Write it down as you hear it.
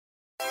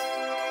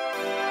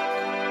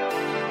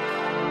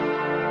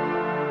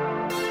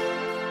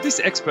This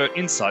expert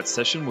insight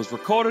session was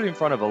recorded in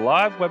front of a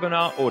live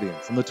webinar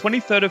audience on the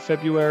 23rd of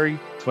February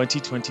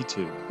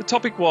 2022. The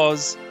topic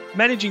was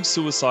Managing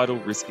Suicidal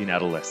Risk in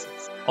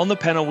Adolescents. On the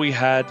panel we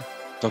had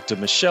Dr.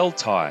 Michelle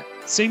Tye,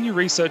 Senior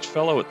Research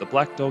Fellow at the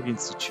Black Dog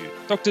Institute,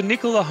 Dr.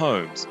 Nicola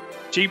Holmes,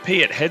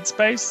 GP at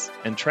Headspace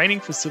and Training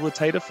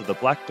Facilitator for the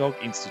Black Dog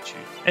Institute,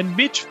 and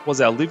Mitch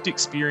was our lived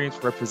experience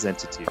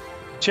representative.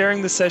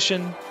 Chairing the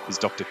session is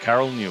Dr.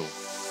 Carol Newall.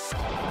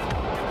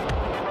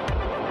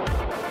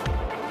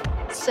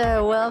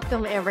 So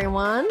welcome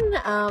everyone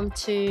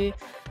to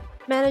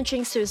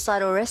Managing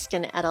Suicidal Risk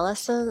in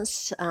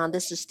Adolescents.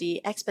 This is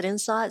the Expert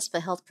Insights for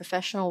Health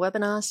Professional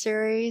webinar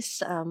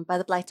series by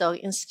the Black Dog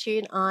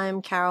Institute.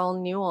 I'm Carol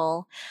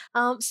Newall.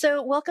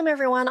 So welcome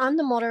everyone. I'm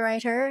the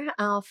moderator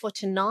for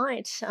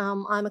tonight.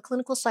 I'm a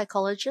clinical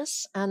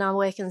psychologist and I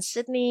work in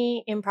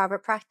Sydney in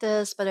private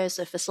practice, but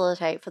also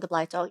facilitate for the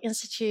Black Dog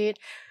Institute.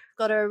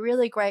 Got a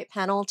really great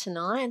panel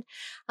tonight.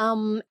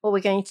 What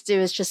we're going to do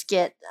is just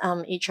get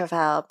each of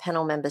our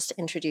panel members to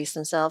introduce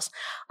themselves.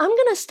 I'm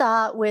going to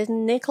start with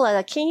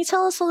Nicola. Can you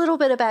tell us a little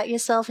bit about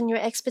yourself and your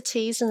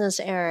expertise in this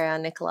area,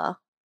 Nicola?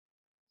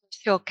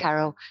 Sure,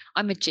 Carol.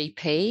 I'm a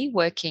GP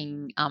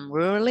working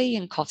rurally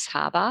in Coffs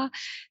Harbour,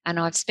 and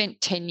I've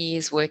spent 10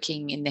 years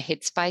working in the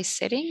Headspace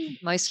setting,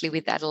 mostly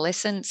with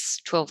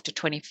adolescents, 12 to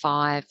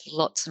 25,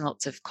 lots and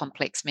lots of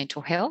complex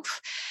mental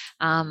health.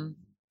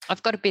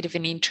 I've got a bit of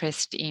an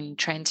interest in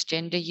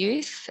transgender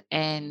youth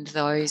and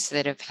those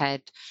that have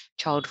had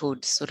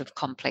childhood sort of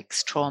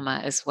complex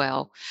trauma as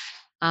well.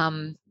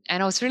 And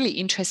I was really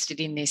interested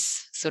in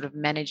this sort of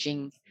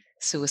managing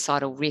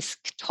suicidal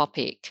risk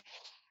topic.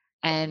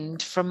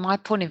 And from my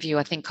point of view,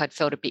 I think I'd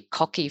felt a bit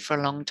cocky for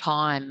a long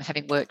time,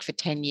 having worked for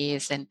 10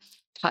 years and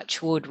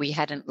touch wood, we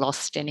hadn't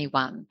lost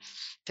anyone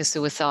to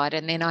suicide.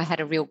 And then I had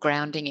a real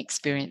grounding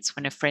experience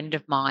when a friend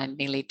of mine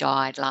nearly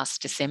died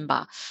last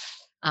December.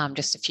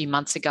 Just a few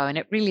months ago, and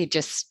it really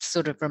just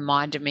sort of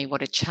reminded me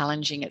what a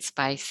challenging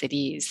space it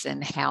is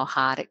and how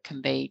hard it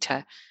can be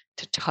to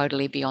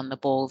totally be on the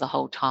ball the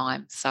whole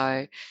time.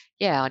 So,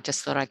 yeah, I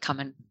just thought I'd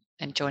come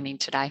and join in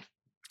today.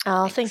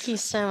 Oh, thank you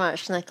so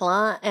much,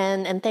 Nicola,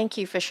 and thank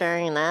you for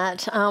sharing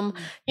that.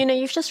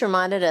 You've just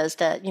reminded us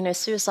that,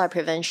 suicide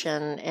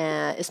prevention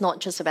is not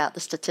just about the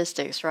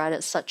statistics, right?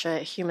 It's such a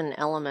human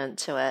element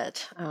to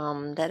it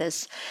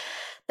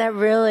that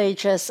really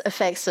just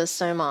affects us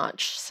so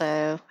much.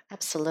 So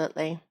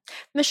absolutely.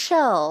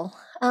 Michelle,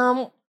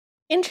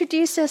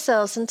 introduce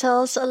yourselves and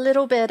tell us a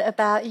little bit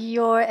about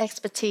your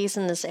expertise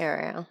in this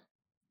area.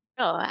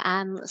 Sure.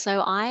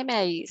 So I'm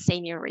a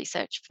senior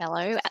research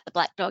fellow at the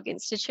Black Dog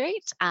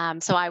Institute.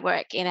 So I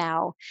work in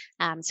our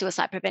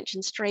suicide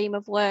prevention stream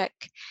of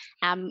work.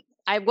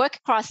 I work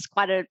across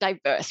quite a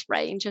diverse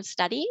range of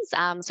studies.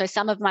 So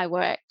some of my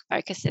work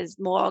focuses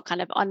more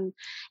kind of on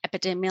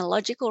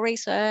epidemiological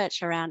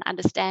research around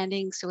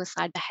understanding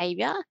suicide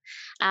behaviour,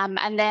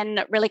 and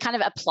then really kind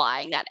of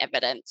applying that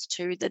evidence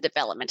to the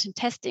development and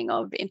testing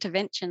of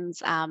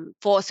interventions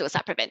for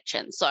suicide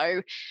prevention.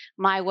 So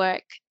my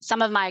work,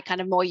 some of my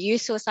kind of more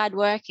youth suicide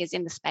work is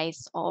in the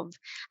space of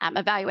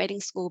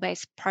evaluating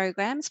school-based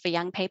programs for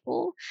young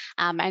people,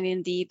 and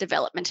in the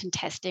development and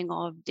testing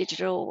of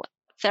digital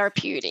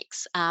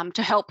therapeutics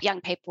to help young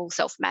people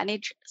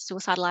self-manage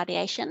suicidal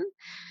ideation.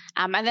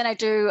 And then I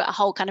do a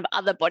whole kind of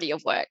other body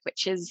of work,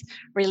 which is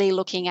really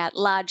looking at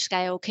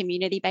large-scale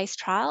community-based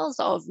trials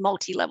of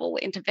multi-level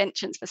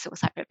interventions for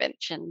suicide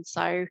prevention.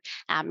 So,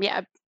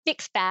 a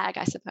mixed bag,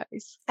 I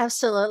suppose.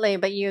 Absolutely,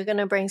 but you're going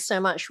to bring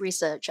so much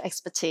research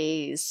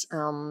expertise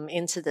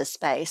into this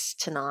space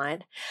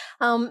tonight.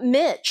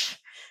 Mitch,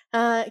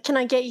 can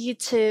I get you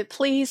to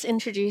please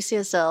introduce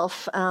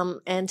yourself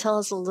and tell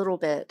us a little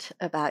bit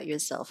about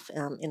yourself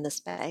in the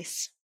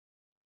space?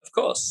 Of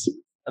course.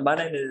 My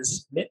name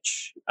is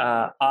Mitch.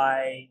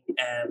 I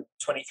am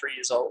 23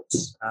 years old.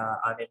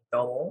 I'm in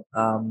Newall,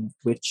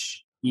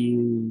 which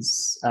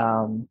is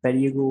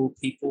Bediagal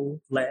people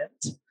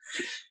land.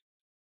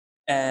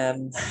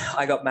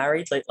 I got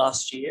married late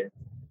last year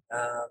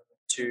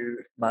to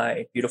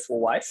my beautiful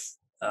wife.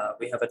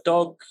 We have a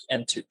dog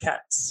and 2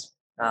 cats.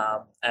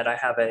 And I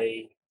have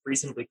a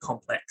reasonably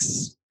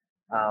complex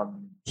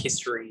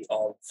history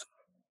of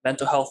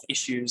mental health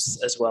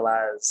issues as well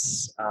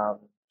as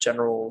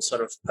general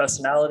sort of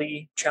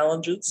personality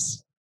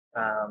challenges.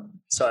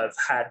 So I've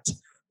had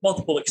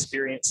multiple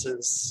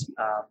experiences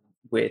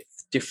with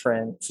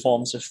different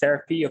forms of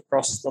therapy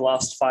across the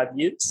last 5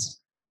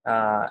 years.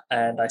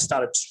 And I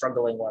started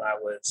struggling when I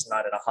was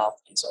 9.5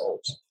 years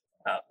old.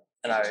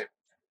 And I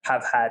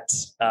have had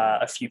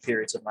a few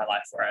periods of my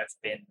life where I've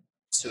been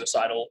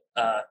suicidal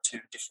to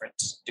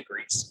different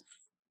degrees.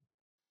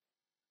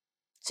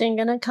 So you're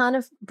going to kind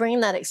of bring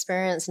that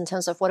experience in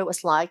terms of what it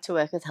was like to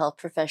work with health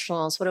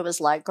professionals, what it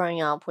was like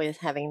growing up with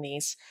having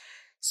these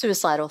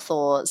suicidal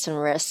thoughts and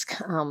risk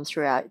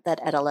throughout that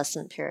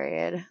adolescent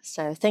period.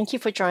 So thank you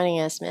for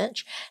joining us,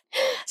 Mitch.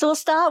 So we'll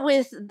start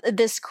with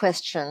this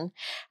question,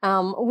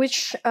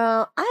 which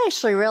I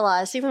actually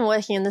realized, even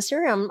working in this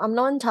area, I'm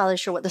not entirely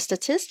sure what the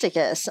statistic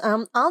is.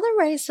 Are the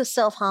rates of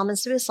self-harm and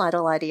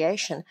suicidal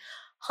ideation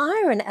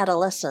higher in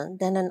adolescent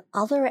than in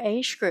other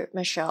age group,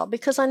 Michelle?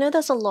 Because I know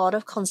there's a lot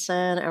of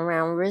concern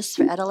around risk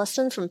for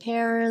adolescent from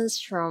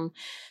parents, from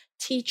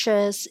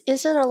teachers.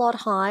 Is it a lot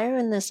higher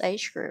in this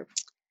age group?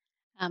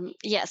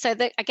 Yeah, so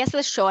I guess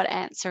the short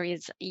answer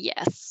is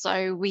yes.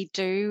 So we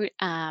do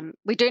know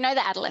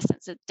that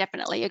adolescents are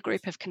definitely a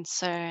group of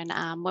concern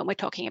when we're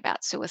talking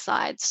about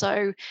suicide.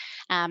 So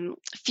although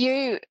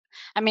few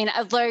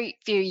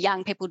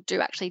young people do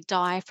actually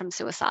die from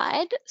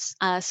suicide,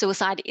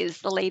 suicide is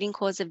the leading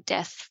cause of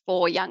death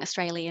for young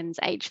Australians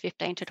aged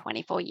 15 to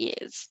 24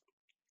 years.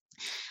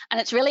 And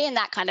it's really in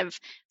that kind of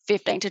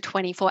 15 to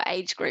 24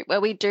 age group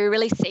where we do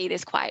really see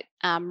this quite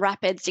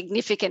rapid,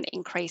 significant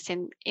increase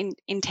in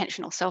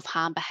intentional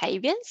self-harm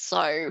behaviours.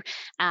 So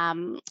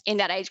in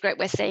that age group,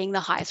 we're seeing the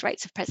highest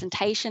rates of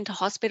presentation to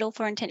hospital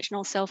for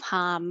intentional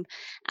self-harm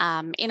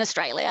in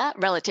Australia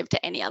relative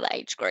to any other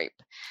age group.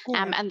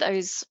 Yeah. And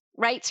those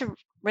rates are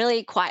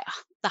really quite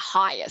the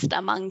highest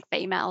among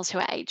females who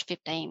are aged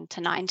 15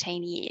 to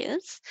 19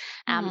 years.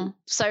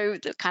 So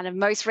the kind of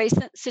most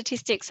recent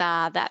statistics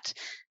are that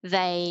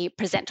they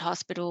present to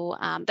hospital.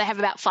 They have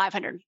about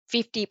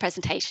 550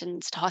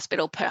 presentations to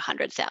hospital per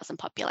 100,000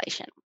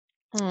 population.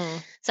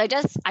 So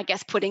just, I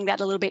guess, putting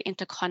that a little bit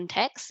into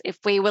context, if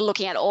we were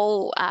looking at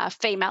all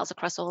females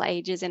across all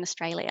ages in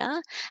Australia,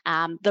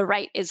 the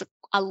rate is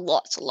a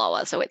lot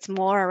lower. So it's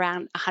more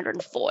around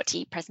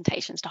 140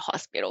 presentations to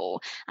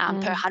hospital per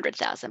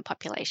 100,000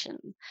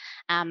 population.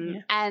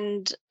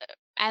 And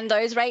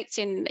those rates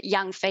in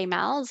young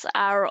females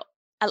are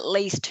at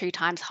least 2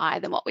 times higher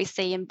than what we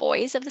see in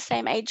boys of the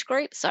same age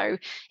group. So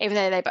even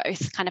though they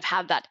both kind of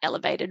have that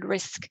elevated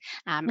risk,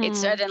 it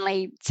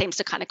certainly seems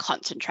to kind of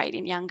concentrate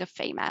in younger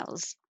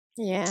females.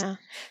 Yeah.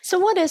 So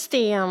what is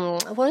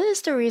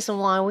the reason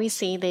why we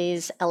see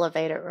these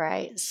elevated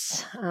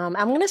rates? I'm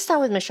going to start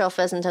with Michelle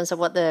first in terms of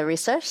what the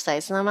research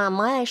says, and I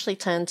might actually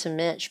turn to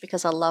Mitch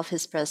because I love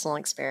his personal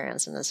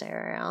experience in this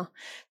area.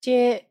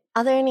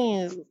 Are there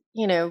any,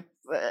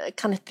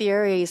 kind of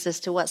theories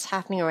as to what's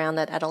happening around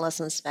that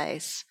adolescent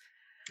space?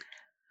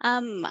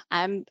 That's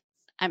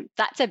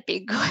a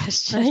big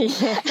question.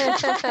 So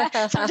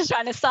I'm just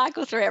trying to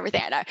cycle through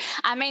everything I know.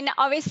 I mean,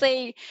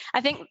 obviously, I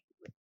think,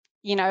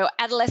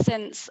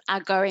 adolescents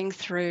are going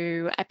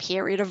through a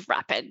period of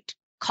rapid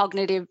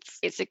cognitive,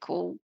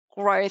 physical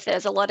growth.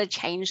 There's a lot of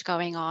change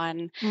going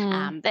on.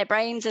 Their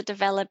brains are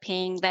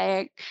developing.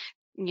 They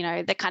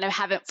kind of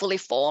haven't fully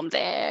formed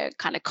their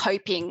kind of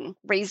coping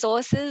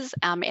resources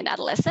in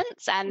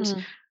adolescence.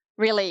 And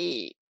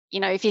really,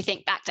 if you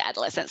think back to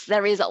adolescence,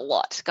 there is a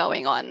lot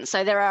going on.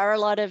 So there are a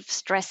lot of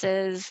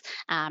stresses.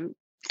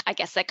 I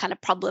guess their kind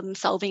of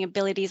problem-solving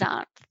abilities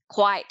aren't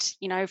quite,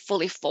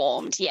 fully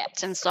formed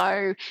yet. And so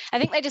I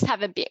think they just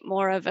have a bit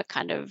more,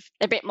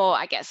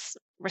 I guess,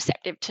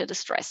 receptive to the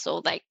stress,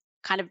 or they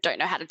kind of don't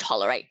know how to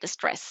tolerate the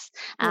stress.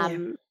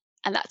 And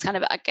that's kind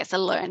of, I guess, a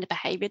learned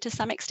behaviour to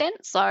some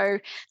extent. So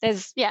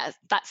that's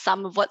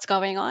some of what's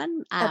going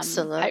on.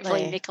 Absolutely.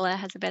 Hopefully Nicola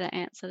has a better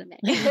answer than me.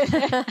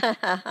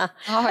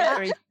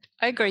 I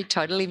agree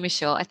totally,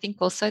 Michelle. I think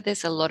also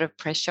there's a lot of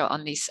pressure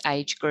on this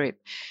age group,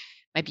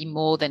 maybe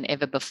more than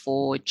ever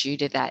before, due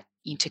to that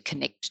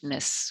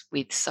interconnectedness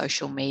with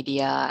social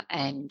media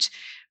and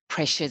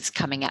pressures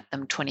coming at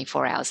them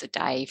 24 hours a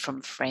day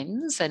from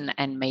friends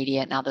and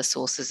media and other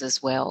sources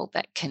as well,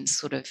 that can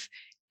sort of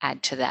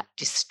add to that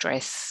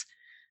distress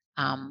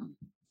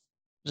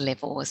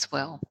level as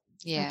well.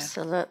 Yeah,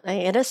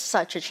 absolutely. It is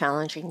such a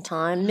challenging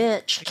time.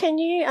 Mitch,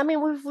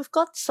 we've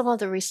got some of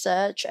the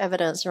research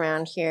evidence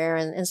around here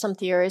and some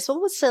theories.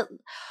 What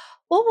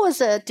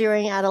was it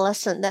during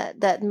adolescence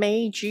that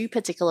made you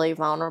particularly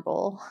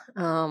vulnerable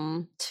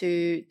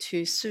to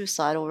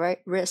suicidal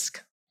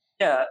risk?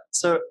 Yeah,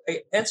 so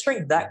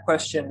answering that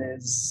question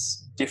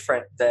is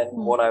different than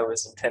what I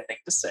was intending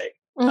to say.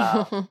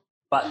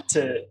 But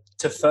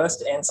to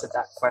first answer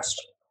that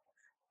question,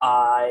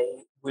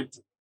 I would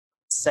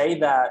say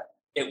that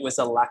it was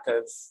a lack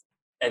of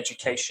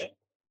education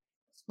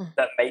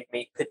that made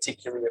me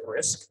particularly at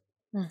risk.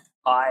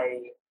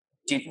 I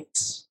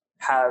didn't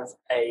have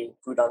a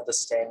good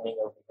understanding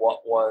of what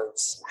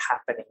was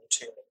happening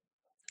to me,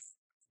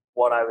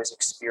 what I was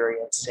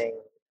experiencing,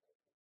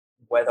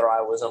 whether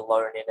I was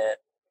alone in it,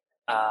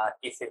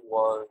 if it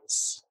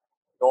was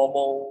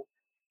normal,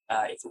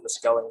 if it was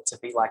going to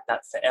be like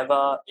that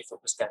forever, if it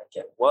was going to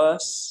get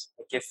worse.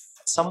 Like if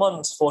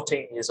someone's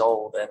 14 years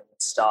old and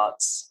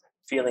starts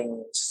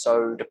feeling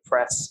so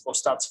depressed, or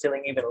starts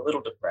feeling even a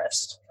little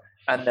depressed,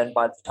 and then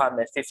by the time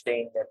they're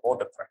 15, they're more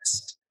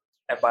depressed.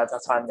 And by the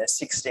time they're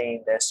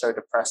 16, they're so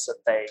depressed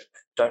that they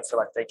don't feel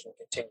like they can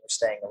continue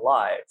staying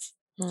alive.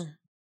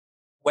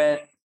 When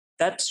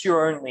that's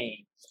your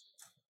only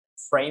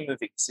frame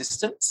of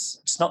existence,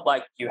 it's not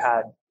like you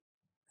had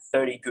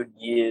 30 good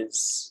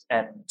years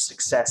and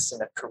success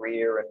in a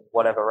career and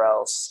whatever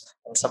else,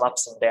 and some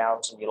ups and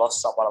downs, and you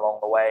lost someone along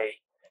the way.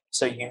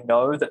 So you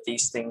know that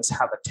these things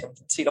have a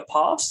tendency to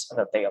pass and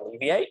that they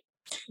alleviate.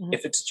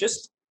 If it's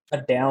just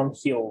a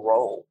downhill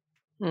roll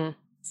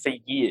for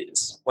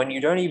years, when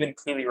you don't even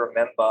clearly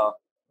remember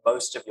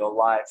most of your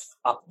life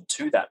up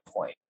to that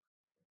point,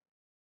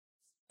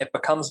 it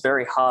becomes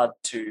very hard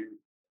to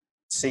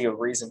see a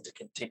reason to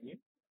continue.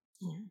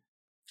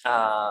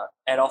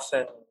 And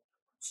often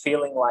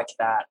feeling like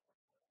that,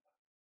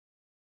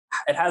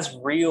 it has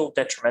real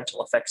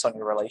detrimental effects on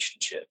your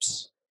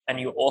relationships, and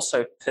you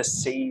also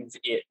perceive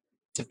it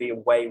to be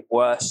way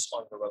worse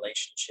on your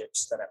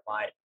relationships than it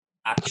might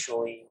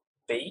actually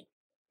be.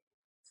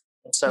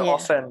 And so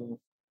often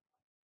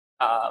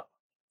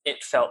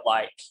it felt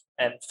like,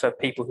 and for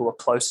people who are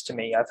close to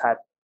me, I've had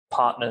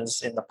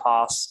partners in the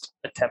past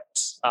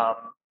attempt,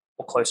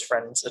 or close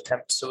friends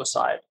attempt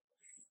suicide.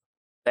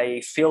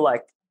 They feel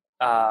like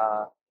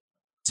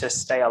to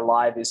stay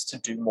alive is to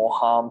do more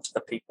harm to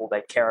the people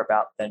they care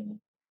about than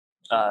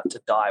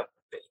to die would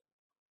be.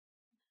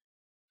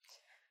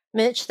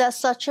 Mitch, that's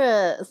such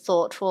a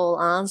thoughtful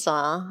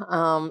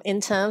answer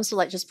in terms of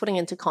like just putting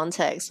into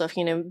context of,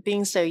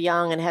 being so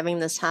young and having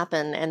this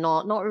happen and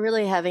not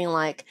really having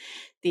like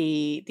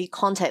the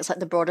context, like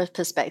the broader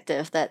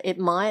perspective that it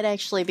might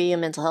actually be a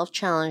mental health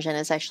challenge and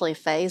it's actually a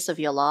phase of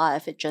your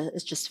life. It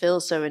just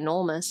feels so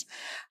enormous.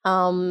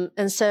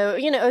 And so,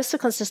 also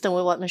consistent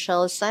with what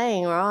Michelle is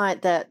saying,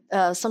 right, that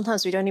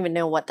sometimes we don't even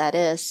know what that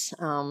is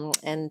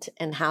and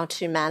how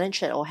to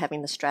manage it or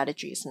having the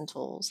strategies and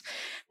tools.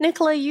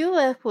 Nicola, you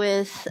work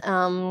with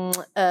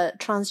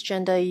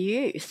transgender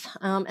youth,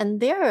 and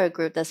they're a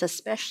group that's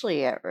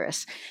especially at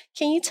risk.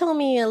 Can you tell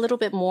me a little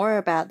bit more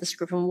about this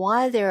group and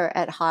why they're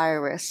at higher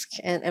risk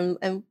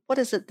and what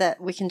is it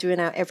that we can do in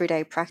our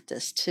everyday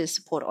practice to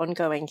support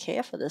ongoing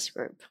care for this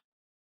group?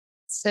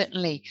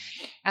 Certainly.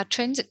 Our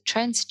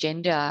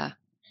transgender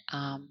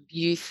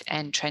youth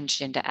and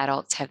transgender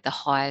adults have the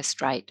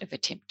highest rate of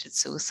attempted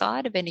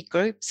suicide of any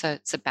group. So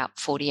it's about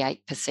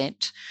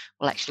 48%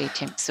 will actually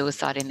attempt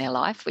suicide in their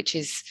life, which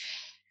is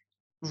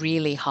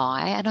really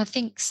high. And I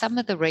think some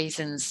of the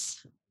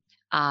reasons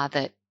are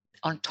that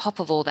on top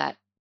of all that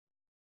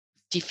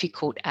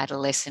difficult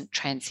adolescent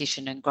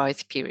transition and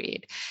growth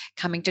period,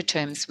 coming to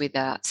terms with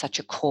such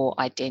a core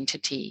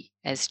identity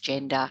as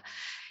gender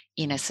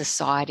in a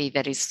society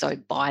that is so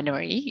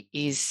binary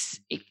is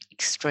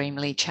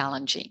extremely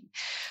challenging.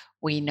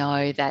 We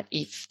know that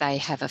if they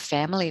have a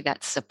family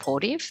that's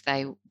supportive,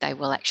 they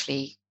will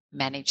actually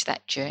manage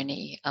that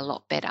journey a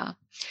lot better.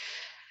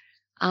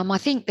 I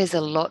think there's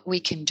a lot we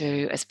can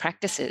do as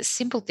practices,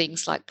 simple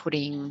things like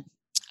putting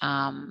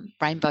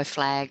rainbow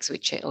flags,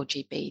 which are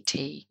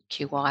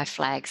LGBTQI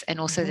flags, and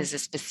also there's a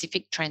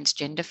specific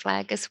transgender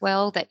flag as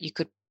well that you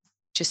could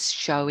just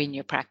show in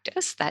your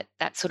practice that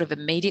sort of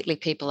immediately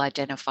people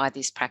identify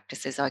this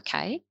practice as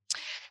okay.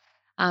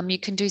 You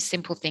can do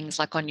simple things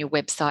like on your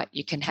website,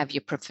 you can have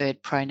your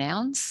preferred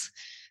pronouns.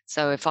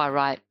 So if I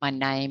write my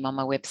name on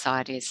my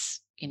website is,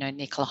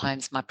 Nicola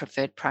Holmes, my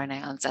preferred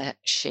pronouns are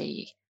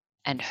she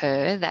and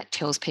her, that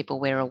tells people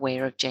we're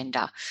aware of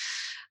gender.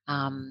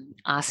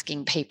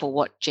 Asking people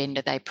what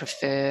gender they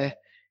prefer,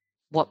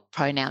 what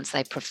pronouns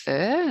they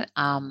prefer,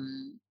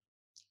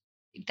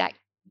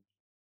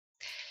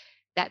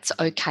 that's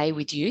okay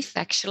with youth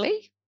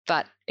actually,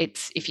 but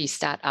it's if you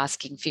start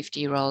asking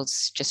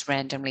 50-year-olds just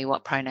randomly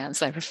what pronouns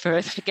they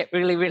prefer, they get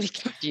really, really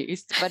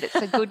confused. But it's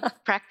a good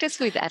practice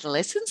with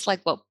adolescents, like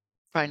what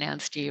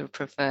pronouns do you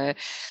prefer?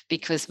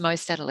 Because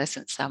most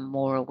adolescents are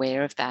more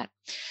aware of that.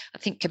 I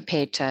think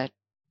compared to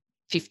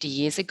 50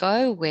 years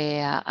ago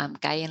where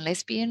gay and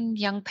lesbian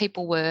young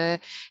people were,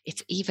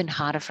 it's even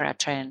harder for our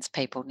trans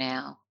people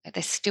now.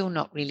 They're still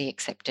not really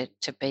accepted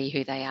to be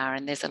who they are,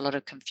 and there's a lot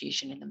of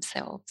confusion in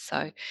themselves.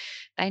 So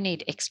they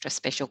need extra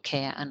special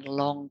care and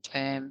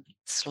long-term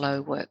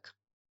slow work.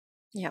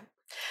 Yeah.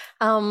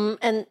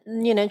 And,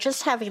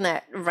 just having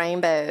that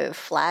rainbow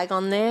flag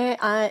on there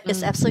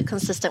is absolutely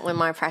consistent with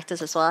my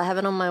practice as well. I have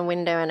it on my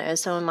window and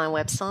also on my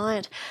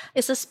website.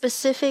 It's a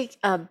specific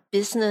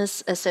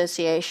business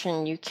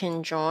association you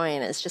can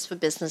join. It's just for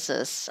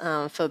businesses,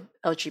 for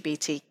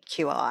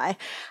LGBTQI,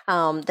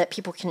 that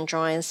people can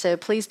join. So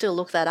please do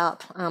look that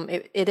up.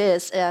 It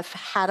is. I've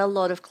had a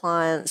lot of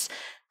clients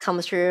come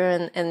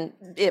through and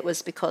it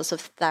was because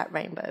of that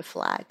rainbow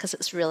flag, because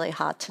it's really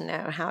hard to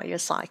know how your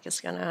psyche is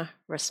going to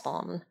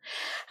respond.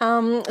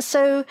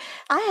 So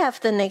I have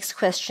the next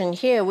question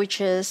here,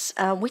 which is,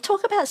 we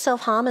talk about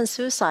self-harm and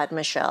suicide,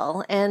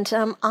 Michelle, and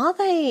are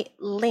they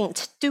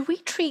linked? Do we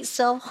treat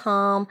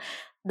self-harm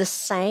the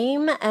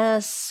same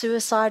as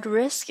suicide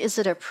risk? Is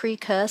it a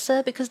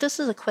precursor? Because this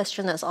is a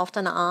question that's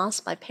often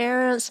asked by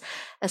parents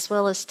as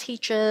well as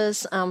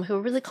teachers who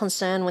are really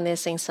concerned when they're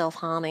seeing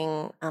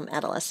self-harming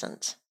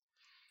adolescents.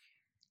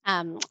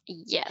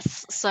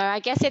 Yes. So I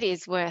guess it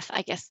is worth,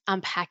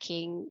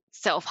 unpacking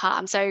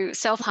self-harm. So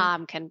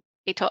self-harm can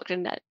be talked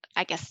in,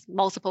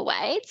 multiple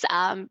ways.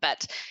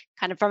 But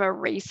kind of from a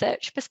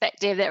research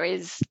perspective, there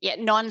is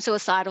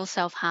non-suicidal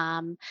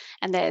self-harm,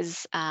 and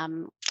there's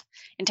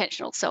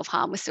intentional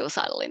self-harm with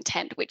suicidal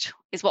intent, which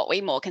is what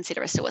we more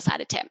consider a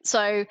suicide attempt.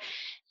 So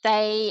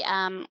they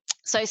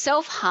so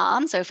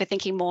self-harm, so if we're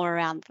thinking more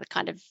around the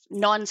kind of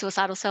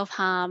non-suicidal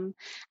self-harm,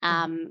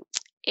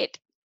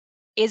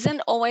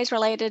 isn't always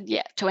related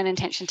yet to an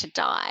intention to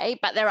die,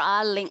 but there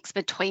are links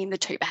between the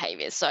two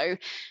behaviours. So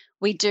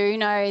we do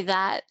know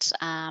that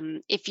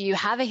if you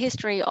have a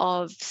history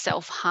of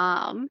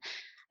self-harm,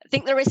 I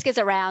think the risk is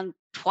around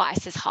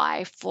twice as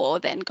high for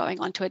then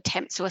going on to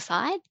attempt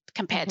suicide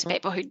compared to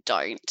people who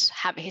don't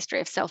have a history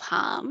of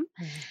self-harm.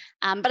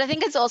 But I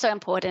think it's also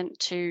important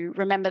to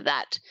remember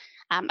that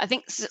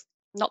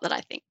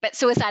but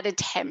suicide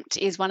attempt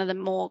is one of the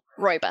more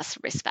robust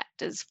risk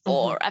factors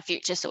for a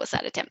future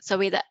suicide attempt. So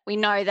we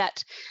know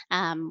that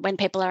when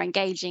people are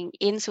engaging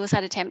in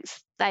suicide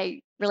attempts,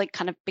 they really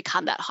kind of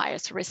become that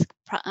highest risk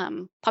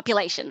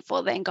population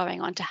for then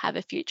going on to have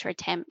a future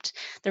attempt.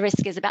 The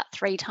risk is about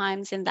 3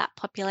 times in that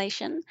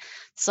population.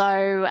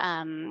 So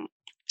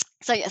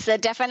yes, they're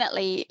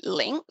definitely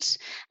linked.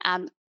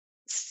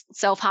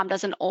 Self-harm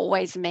doesn't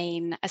always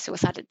mean a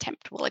suicide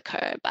attempt will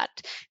occur, but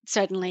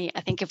certainly I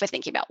think if we're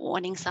thinking about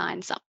warning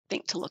signs,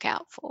 something to look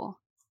out for.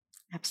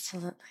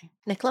 Absolutely.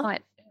 Nicola?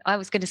 I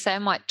was going to say I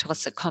might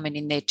toss a comment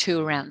in there too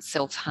around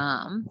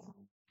self-harm.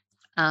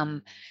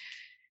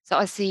 So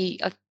I see,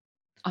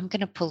 I'm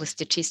going to pull a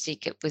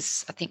statistic. It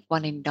was, I think,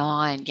 1 in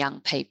 9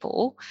 young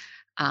people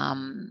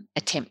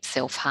attempt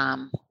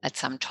self-harm at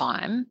some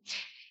time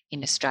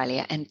in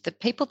Australia. And the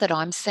people that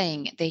I'm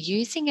seeing, they're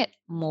using it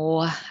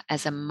more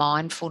as a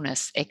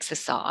mindfulness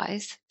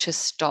exercise to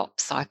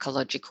stop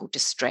psychological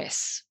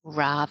distress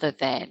rather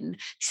than,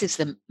 this is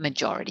the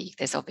majority,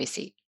 there's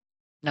obviously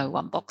no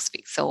one box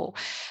fits all,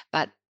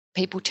 but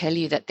people tell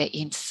you that they're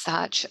in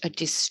such a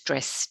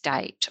distressed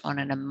state on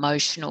an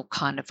emotional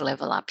kind of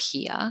level up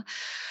here.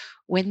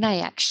 When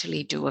they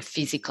actually do a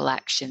physical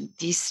action,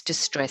 this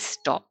distress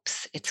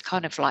stops. It's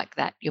kind of like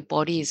that. Your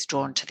body is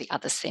drawn to the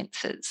other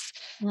senses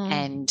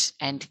and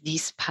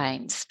this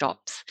pain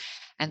stops.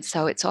 And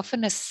so it's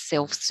often a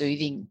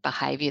self-soothing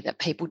behaviour that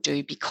people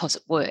do because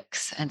it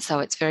works. And so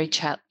it's very,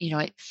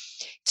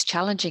 it's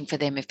challenging for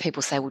them if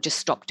people say, well, just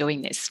stop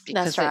doing this.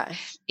 Because that's right.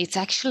 It's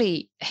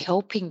actually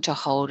helping to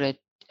hold a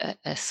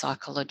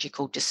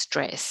psychological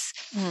distress.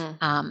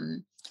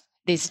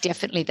 There's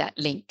definitely that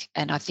link.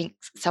 And I think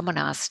someone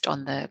asked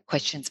on the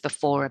questions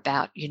before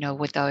about,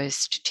 were those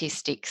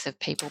statistics of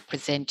people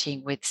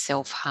presenting with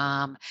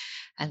self-harm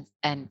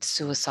and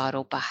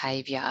suicidal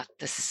behaviour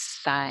the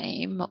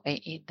same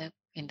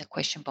in the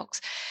question box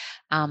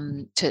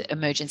to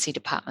emergency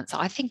departments?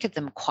 I think of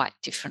them quite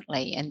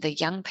differently. And the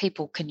young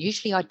people can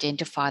usually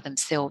identify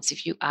themselves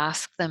if you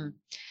ask them,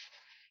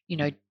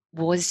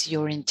 was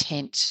your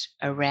intent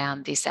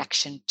around this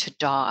action to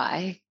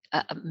die?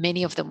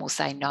 Many of them will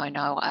say, no,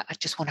 I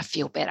just want to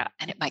feel better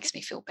and it makes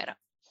me feel better.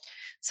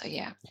 So,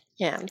 yeah.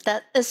 Yeah,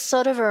 that is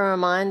sort of a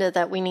reminder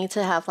that we need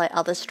to have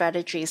other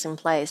strategies in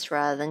place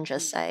rather than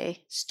just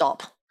say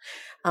stop.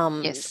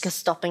 Yes. Because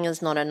stopping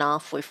is not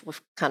enough.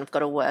 We've kind of got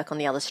to work on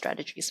the other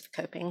strategies for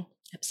coping.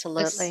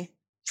 Absolutely.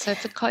 So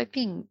for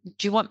coping,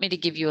 do you want me to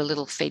give you a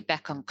little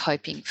feedback on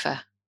coping for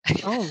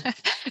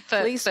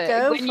please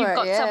go when you've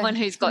got it, someone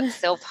who's got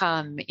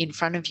self-harm in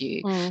front of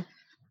you?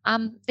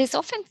 There's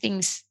often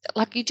things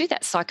like you do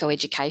that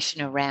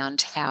psychoeducation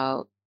around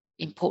how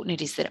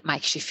important it is that it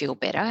makes you feel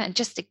better and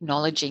just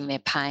acknowledging their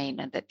pain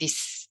and that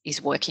this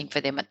is working for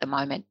them at the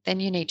moment. Then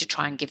you need to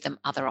try and give them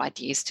other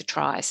ideas to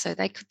try. So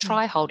they could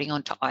try holding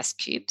on to ice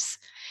cubes.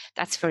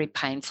 That's very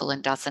painful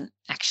and doesn't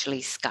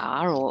actually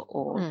scar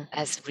or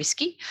as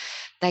risky.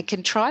 They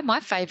can try my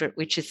favourite,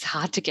 which is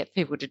hard to get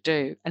people to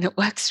do, and it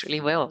works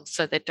really well.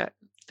 So they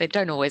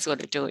don't always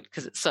want to do it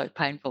because it's so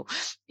painful,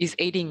 is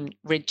eating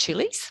red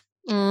chilies.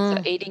 So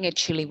eating a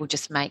chili will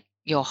just make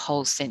your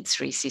whole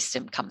sensory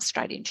system come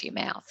straight into your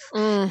mouth.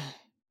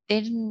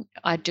 Then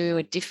I do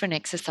a different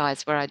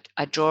exercise where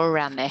I draw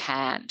around their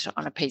hand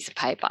on a piece of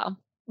paper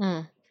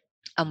and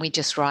we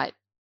just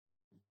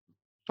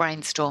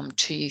brainstorm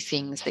 2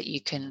 things that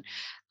you can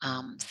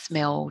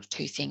smell,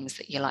 2 things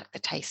that you like the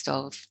taste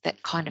of,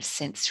 that kind of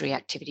sensory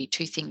activity,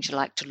 2 things you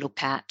like to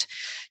look at,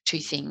 2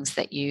 things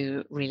that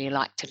you really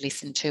like to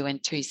listen to,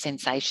 and 2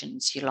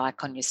 sensations you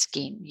like on your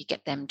skin. You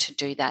get them to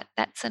do that.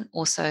 That's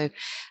also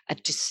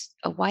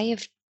a way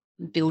of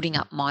building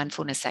up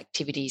mindfulness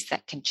activities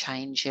that can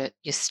change your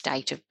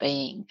state of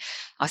being.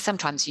 I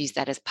sometimes use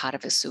that as part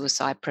of a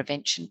suicide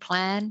prevention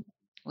plan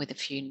with a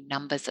few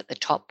numbers at the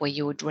top where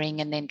you would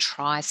ring and then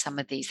try some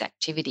of these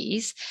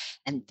activities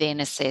and then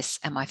assess,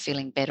 am I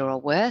feeling better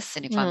or worse?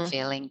 And if I'm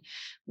feeling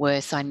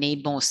worse, I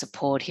need more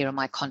support. Here are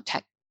my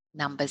contact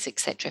numbers,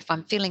 etc. If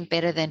I'm feeling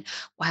better, then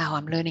wow,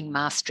 I'm learning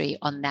mastery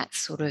on that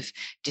sort of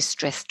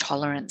distress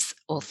tolerance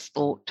or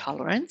thought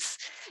tolerance.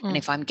 And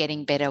if I'm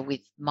getting better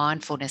with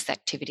mindfulness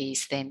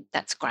activities, then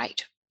that's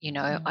great.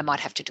 I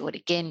might have to do it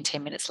again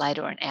 10 minutes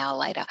later or an hour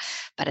later.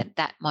 But at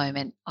that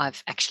moment,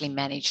 I've actually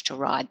managed to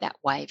ride that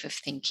wave of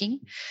thinking.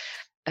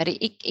 But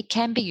it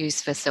can be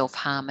used for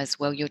self-harm as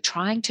well. You're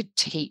trying to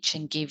teach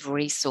and give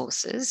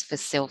resources for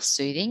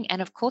self-soothing.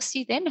 And of course,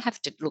 you then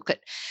have to look at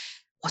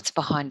what's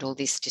behind all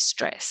this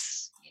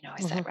distress.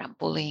 is that around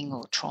bullying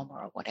or trauma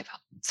or whatever?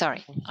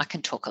 Sorry, I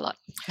can talk a lot.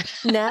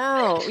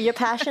 No, you're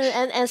passionate,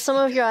 and some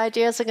of your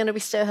ideas are going to be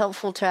so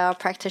helpful to our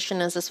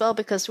practitioners as well,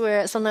 because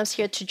we're sometimes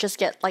here to just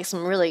get like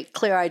some really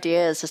clear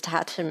ideas as to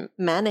how to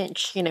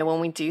manage, when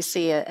we do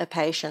see a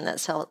patient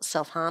that's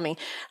self-harming.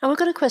 And we've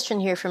got a question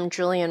here from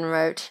Julian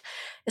wrote,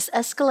 is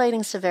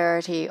escalating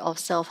severity of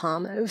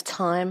self-harm over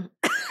time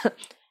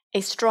a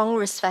strong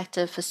risk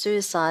factor for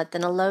suicide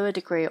than a lower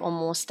degree or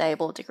more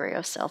stable degree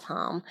of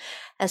self-harm,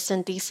 as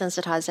in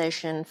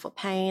desensitization for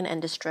pain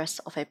and distress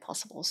of a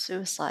possible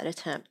suicide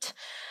attempt?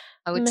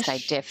 I would say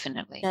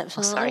definitely. Definitely?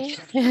 Oh, sorry.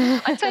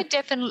 I'd say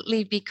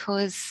definitely,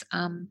 because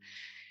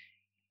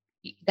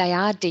they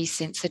are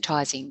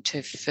desensitizing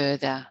to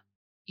further,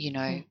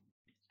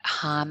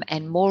 harm,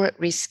 and more at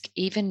risk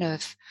even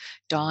of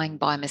dying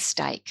by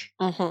mistake,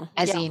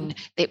 as in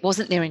it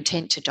wasn't their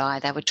intent to die.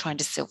 They were trying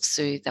to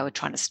self-soothe, they were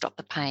trying to stop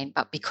the pain,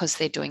 but because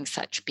they're doing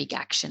such big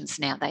actions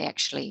now, they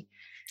actually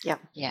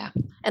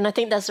and I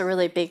think that's a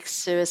really big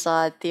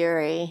suicide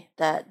theory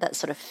that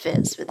sort of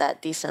fits with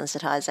that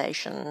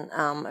desensitization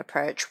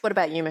approach. What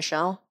about you,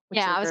 Michelle?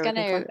 I was going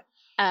to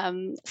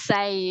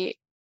say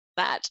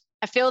that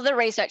I feel the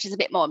research is a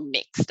bit more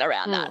mixed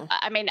around that.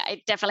 I mean,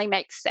 it definitely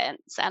makes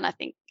sense, and I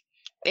think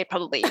it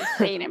probably is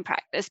seen in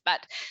practice,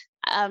 but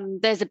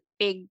there's a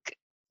big,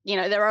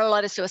 there are a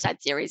lot of suicide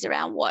theories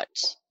around what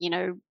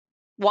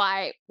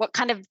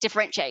kind of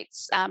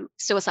differentiates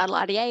suicidal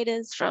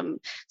ideators from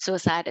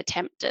suicide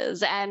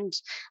attempters. And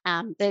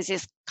there's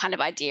this kind of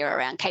idea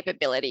around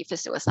capability for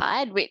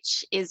suicide,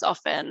 which is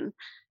often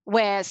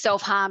where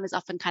self-harm is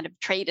often kind of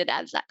treated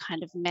as that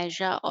kind of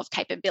measure of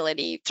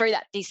capability through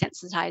that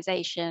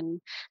desensitization,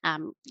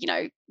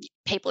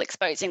 people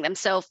exposing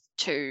themselves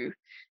to,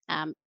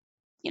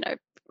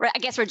 I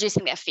guess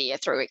reducing their fear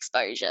through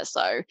exposure.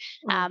 So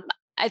I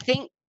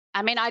don't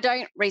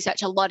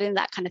research a lot in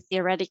that kind of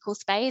theoretical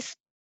space,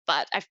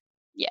 but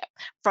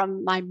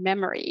from my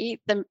memory,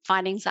 the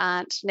findings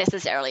aren't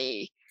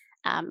necessarily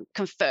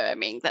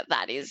confirming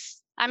that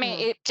is,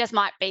 it just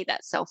might be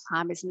that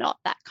self-harm is not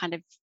that kind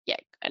of,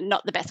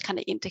 not the best kind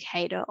of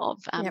indicator of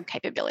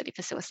capability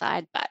for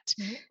suicide. But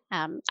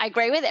I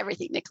agree with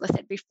everything Nicola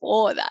said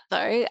before that,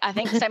 though. I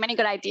think so many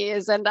good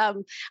ideas. And I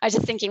was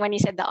just thinking when you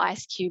said the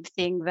ice cube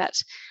thing that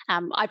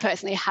I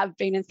personally have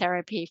been in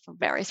therapy for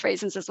various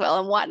reasons as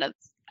well. And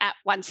at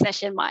one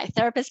session, my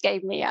therapist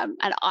gave me an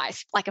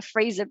ice, like a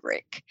freezer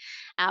brick,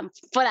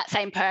 for that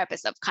same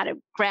purpose of kind of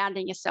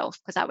grounding yourself,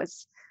 because I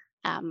was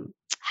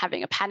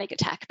having a panic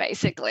attack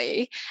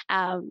basically,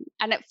 and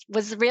it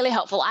was really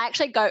helpful. I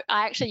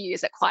actually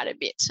use it quite a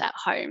bit at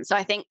home. So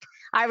I think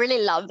I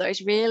really love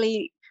those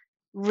really,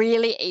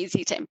 really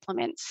easy to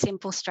implement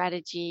simple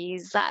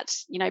strategies that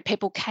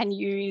people can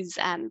use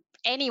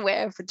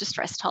anywhere for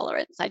distress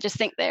tolerance. I just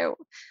think they're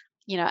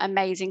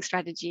amazing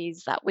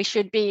strategies that we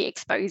should be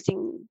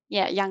exposing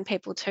young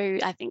people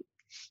to. I think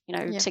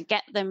to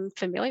get them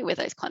familiar with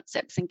those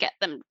concepts and get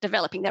them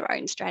developing their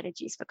own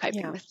strategies for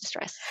coping with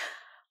distress.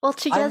 Well,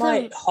 together, I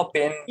might hop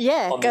in.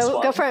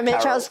 Go for it,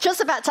 Mitch. Carol. I was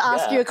just about to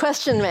ask you a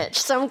question, Mitch,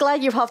 so I'm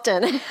glad you've hopped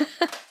in.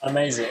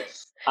 Amazing.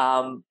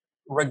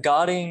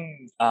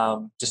 Regarding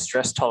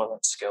distress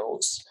tolerance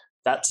skills,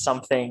 that's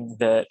something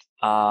that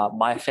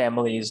my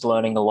family is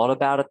learning a lot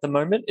about at the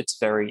moment. It's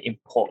very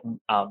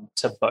important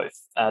to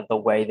both the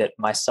way that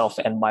myself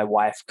and my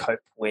wife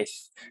cope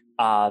with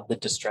the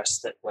distress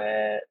that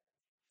we're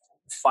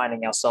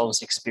finding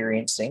ourselves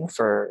experiencing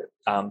for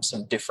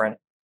some different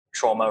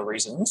trauma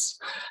reasons.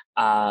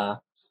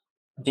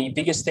 The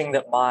biggest thing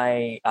that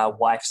my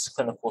wife's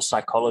clinical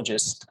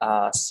psychologist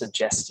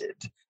suggested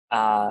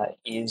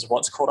is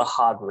what's called a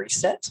hard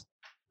reset.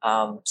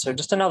 So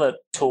just another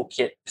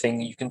toolkit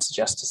thing you can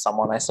suggest to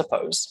someone, I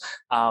suppose.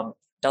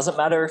 Doesn't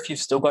matter if you've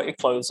still got your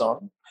clothes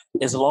on,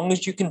 as long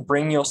as you can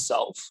bring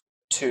yourself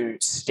to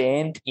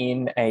stand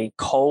in a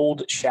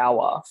cold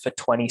shower for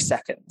 20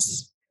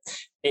 seconds.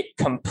 It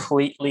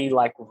completely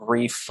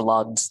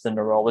refloods the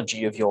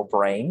neurology of your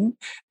brain,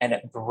 and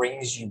it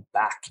brings you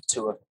back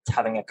to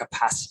having a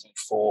capacity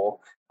for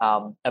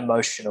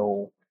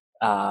emotional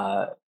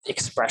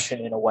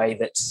expression in a way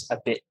that's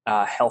a bit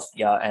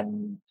healthier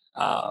and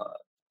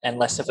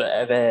less of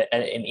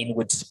an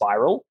inward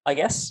spiral, I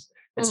guess.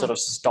 It sort of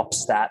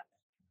stops that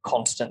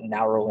constant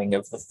narrowing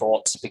of the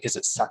thoughts because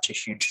it's such a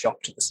huge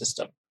shock to the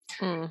system.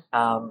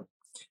 I'm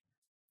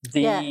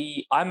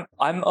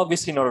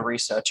obviously not a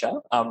researcher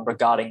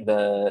regarding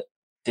the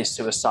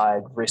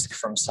suicide risk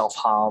from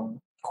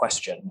self-harm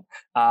question,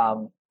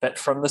 but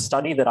from the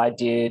study that I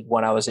did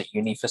when I was at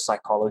uni for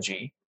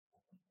psychology,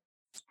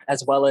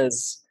 as well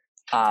as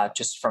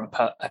just from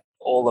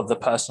all of the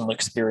personal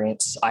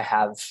experience I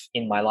have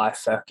in my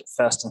life,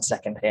 first and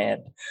second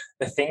hand,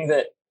 the thing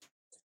that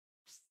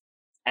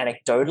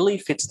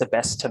anecdotally fits the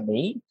best to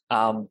me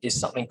is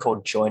something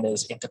called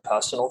Joyner's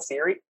interpersonal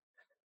theory.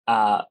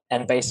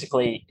 And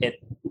basically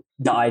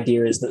the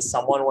idea is that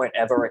someone won't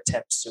ever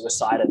attempt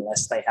suicide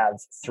unless they have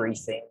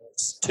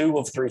two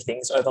of three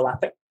things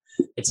overlapping.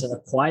 It's an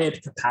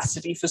acquired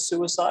capacity for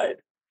suicide,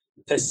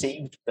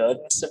 perceived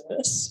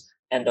burdensomeness,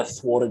 and a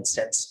thwarted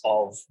sense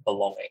of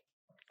belonging.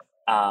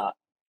 And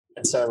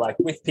so, like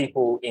with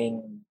people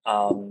in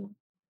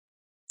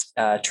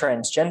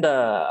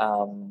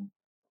transgender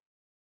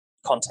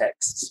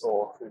contexts,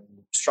 or who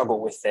struggle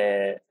with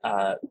their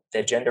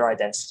gender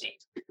identity,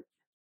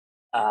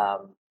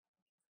 that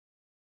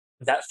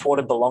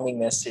thwarted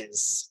belongingness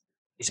is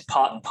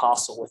part and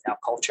parcel with our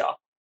culture.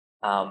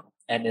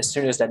 And as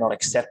soon as they're not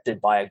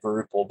accepted by a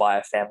group or by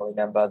a family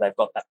member, they've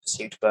got that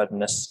perceived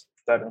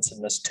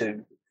burdensomeness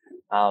too.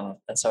 And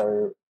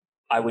so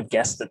I would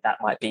guess that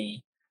might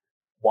be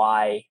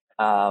why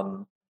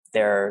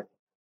they're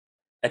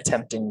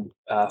attempting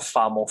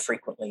far more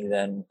frequently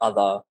than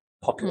other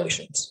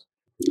populations.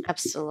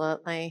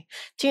 Absolutely.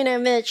 Do you know,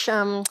 Mitch,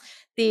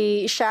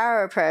 the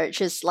shower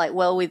approach is like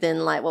well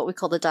within like what we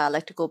call the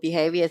dialectical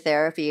behavior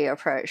therapy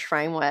approach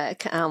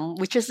framework,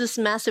 which is this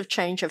massive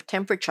change of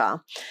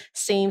temperature,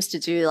 seems to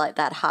do like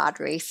that hard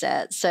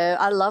reset. So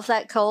I love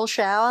that cold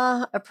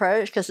shower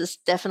approach because it's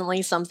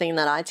definitely something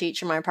that I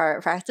teach in my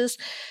private practice.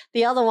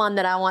 The other one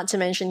that I want to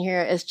mention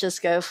here is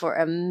just go for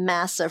a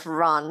massive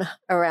run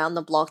around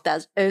the block.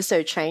 That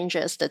also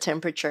changes the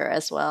temperature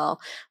as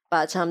well.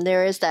 But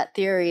there is that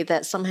theory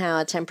that somehow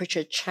a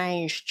temperature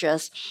change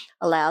just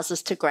allows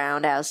us to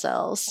ground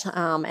ourselves,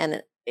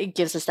 and it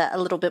gives us that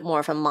a little bit more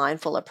of a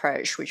mindful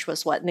approach, which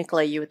was what,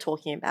 Nicola, you were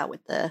talking about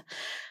with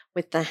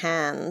the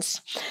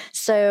hands.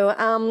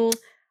 So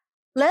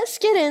let's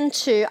get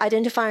into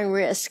identifying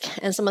risk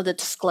and some of the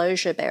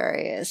disclosure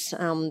barriers,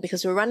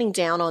 because we're running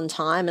down on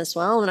time as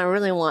well, and I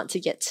really want to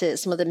get to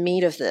some of the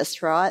meat of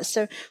this, right?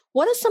 So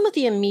what are some of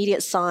the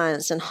immediate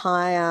signs and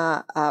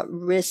higher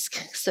risk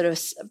sort of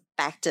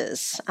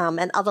factors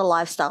and other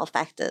lifestyle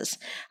factors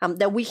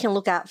that we can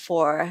look out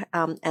for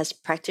as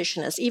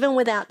practitioners, even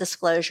without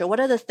disclosure? What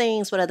are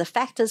the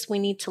factors we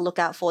need to look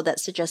out for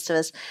that suggest to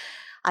us,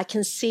 I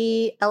can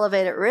see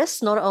elevated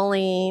risk, not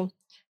only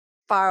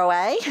far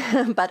away,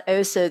 but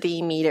also the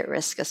immediate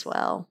risk as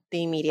well,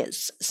 the immediate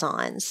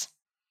signs?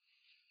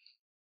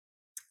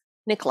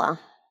 Nicola?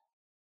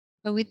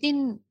 Well,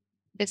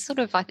 there's sort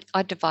of,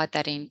 I divide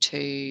that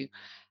into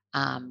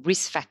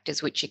risk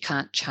factors which you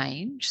can't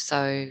change.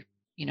 So,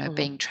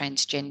 being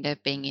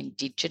transgender, being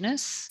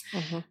Indigenous,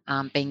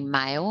 being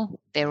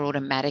male, they're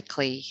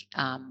automatically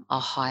a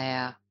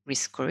higher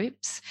risk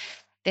groups.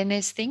 Then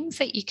there's things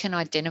that you can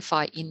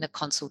identify in the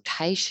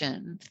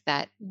consultation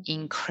that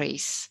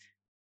increase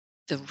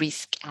the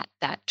risk at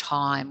that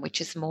time,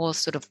 which is more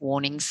sort of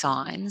warning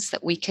signs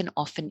that we can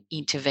often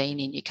intervene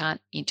in. You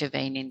can't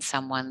intervene in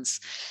someone's,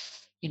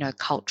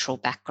 cultural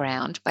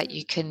background, but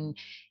you can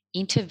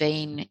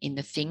intervene in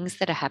the things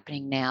that are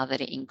happening now that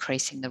are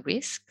increasing the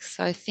risk.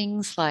 So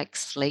things like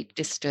sleep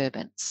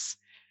disturbance,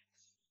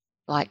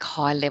 like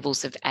high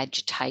levels of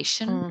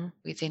agitation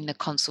within the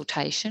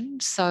consultation.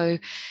 So,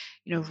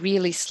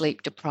 really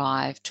sleep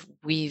deprived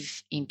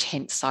with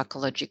intense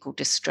psychological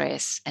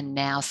distress and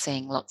now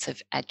seeing lots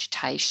of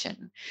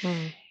agitation.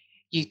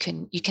 You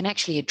can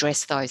actually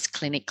address those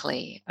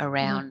clinically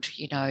around,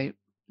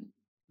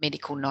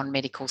 medical,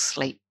 non-medical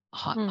sleep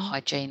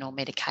hygiene or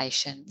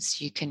medications.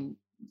 You can,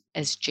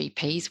 as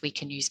GPs, we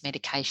can use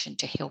medication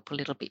to help a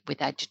little bit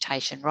with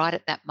agitation right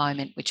at that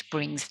moment, which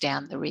brings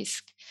down the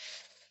risk.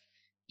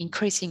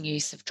 Increasing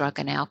use of drug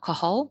and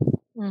alcohol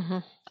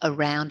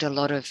around a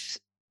lot of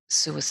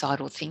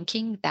suicidal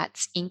thinking,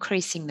 that's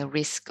increasing the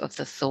risk of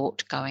the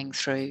thought going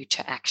through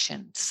to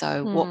action.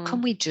 So what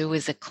can we do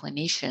as a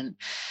clinician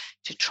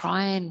to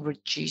try and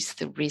reduce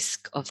the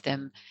risk of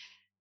them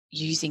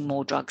using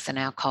more drugs and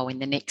alcohol in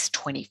the next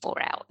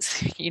 24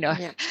 hours?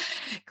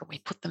 Can we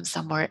put them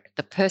somewhere,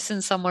 the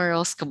person somewhere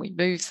else? Can we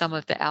move some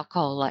of the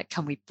alcohol? Like,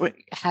 can we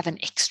have an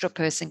extra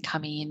person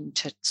coming in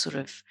to sort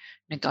of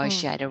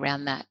negotiate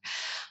around that?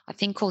 I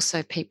think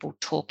also people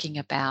talking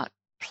about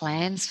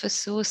plans for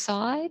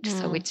suicide,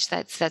 so which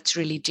that's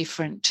really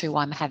different to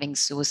I'm having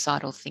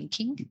suicidal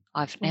thinking.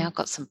 I've now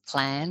got some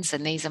plans,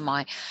 and these are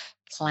my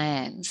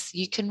plans.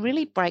 You can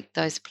really break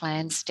those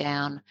plans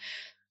down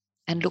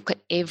and look at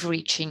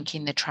every chink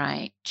in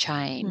the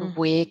chain.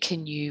 Where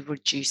can you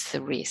reduce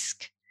the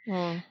risk?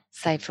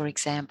 Say, for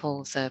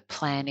example, the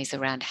plan is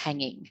around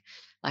hanging.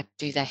 Like,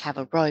 do they have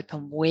a rope,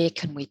 and where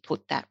can we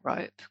put that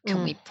rope?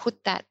 Can we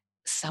put that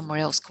somewhere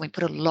else? Can we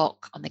put a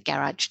lock on the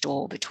garage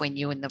door between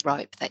you and the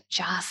rope that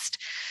just,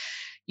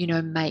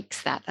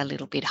 makes that a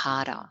little bit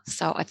harder?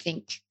 So I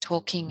think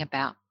talking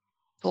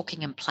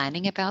and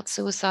planning about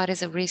suicide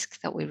is a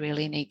risk that we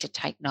really need to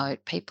take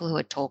note. People who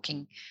are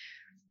talking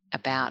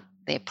about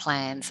their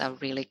plans are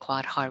really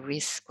quite high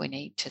risk. We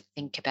need to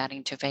think about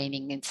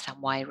intervening in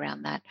some way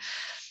around that.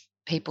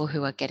 People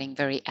who are getting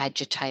very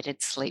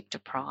agitated, sleep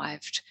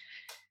deprived,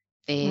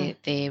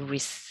 their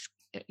risk,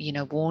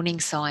 warning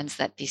signs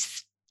that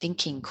this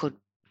thinking could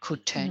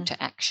turn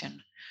to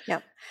action.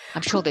 Yep.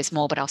 I'm sure there's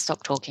more, but I'll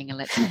stop talking and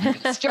let someone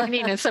else join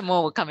in, and some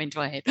more will come into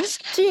my head.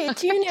 Do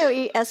you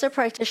know, as a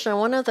practitioner,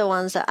 one of the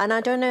ones that, and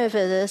I don't know if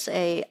it is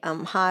a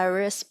high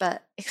risk,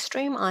 but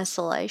extreme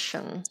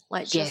isolation,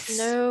 like just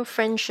no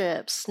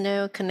friendships,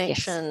 no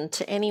connection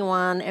to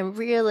anyone, and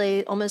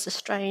really almost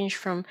estranged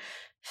from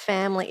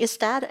family. Is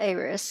that a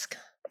risk?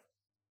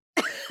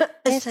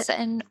 Yes,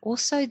 and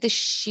also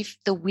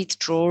the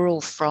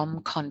withdrawal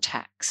from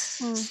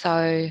contacts.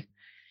 So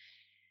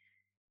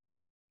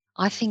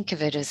I think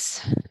of it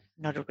as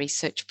not a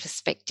research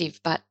perspective,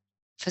 but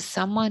for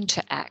someone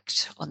to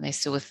act on their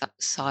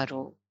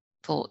suicidal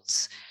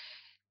thoughts,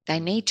 they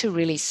need to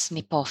really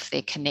snip off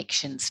their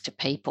connections to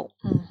people.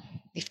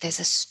 If there's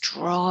a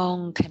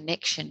strong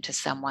connection to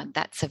someone,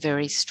 that's a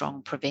very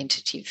strong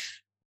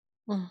preventative,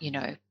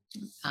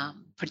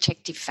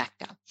 protective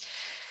factor.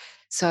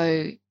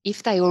 So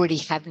if they already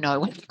have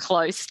no one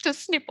close to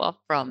snip off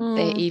from,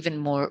 they're even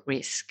more at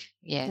risk.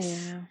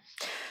 Yes. Yeah.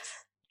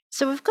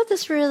 So we've got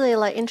this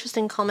really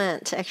interesting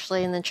comment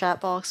actually in the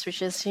chat box,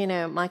 which is,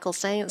 Michael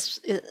saying,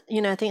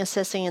 I think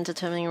assessing and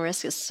determining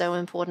risk is so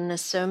important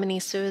as so many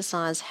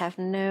suicides have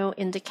no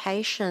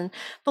indication.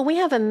 But we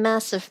have a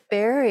massive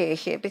barrier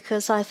here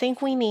because I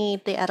think we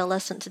need the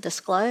adolescent to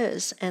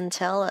disclose and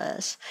tell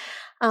us.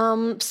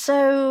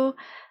 So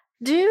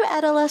do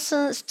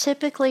adolescents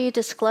typically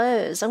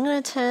disclose? I'm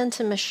going to turn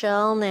to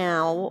Michelle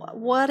now.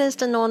 What is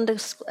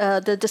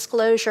the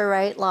disclosure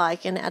rate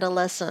like in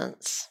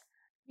adolescents?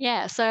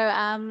 Yeah, so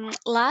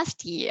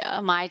last year,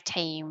 my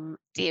team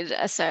did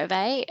a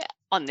survey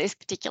on this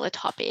particular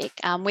topic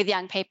with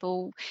young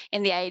people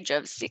in the age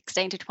of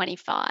 16 to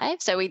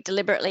 25. So we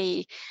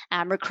deliberately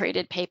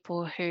recruited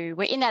people who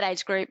were in that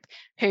age group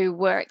who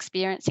were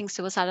experiencing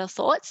suicidal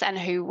thoughts and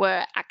who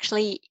were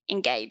actually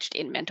engaged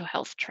in mental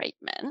health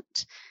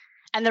treatment.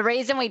 And the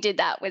reason we did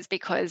that was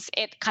because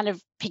it kind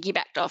of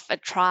piggybacked off a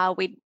trial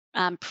we'd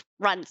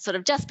run sort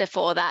of just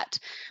before that,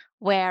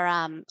 where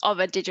of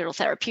a digital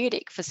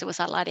therapeutic for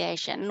suicidal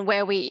ideation,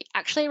 where we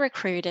actually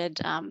recruited,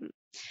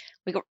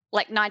 we got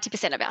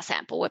 90% of our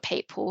sample were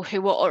people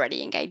who were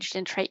already engaged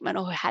in treatment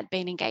or who had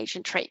been engaged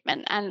in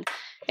treatment. And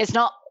it's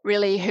not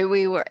really who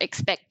we were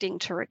expecting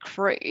to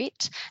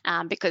recruit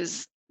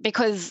because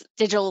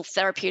digital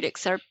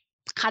therapeutics are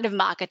kind of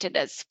marketed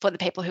as for the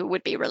people who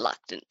would be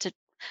reluctant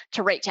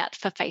to reach out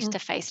for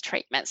face-to-face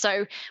treatment.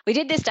 So we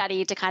did this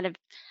study to kind of,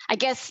 I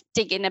guess,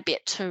 dig in a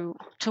bit to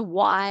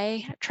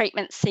why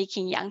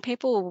treatment-seeking young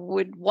people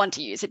would want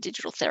to use a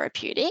digital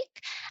therapeutic.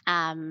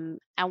 And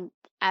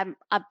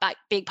a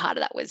big part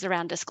of that was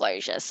around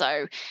disclosure.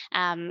 So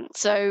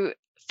 40%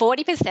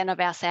 of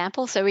our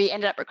sample, so we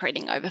ended up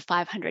recruiting over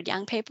 500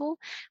 young people,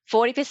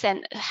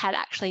 40% had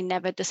actually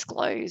never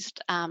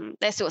disclosed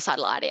their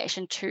suicidal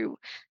ideation to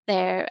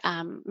their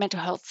mental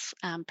health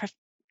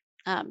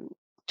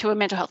to a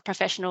mental health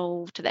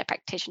professional, to their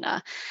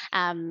practitioner,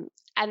 and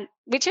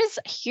which is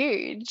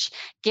huge,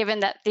 given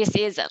that this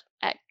is a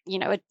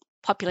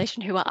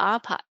population who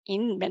are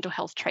in mental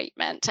health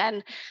treatment.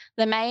 And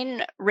the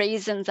main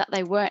reasons that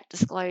they weren't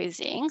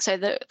disclosing, so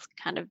the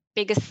kind of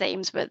biggest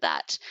themes were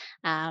that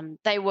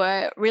they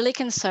were really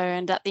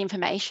concerned that the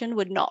information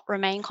would not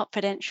remain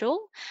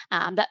confidential,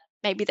 that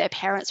maybe their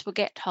parents would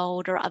get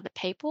told or other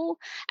people.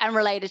 And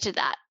related to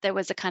that, there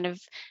was a kind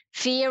of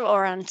fear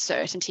or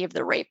uncertainty of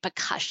the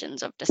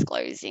repercussions of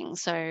disclosing.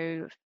 So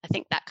I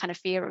think that kind of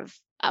fear of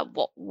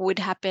what would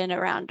happen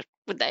around,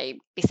 would they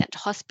be sent to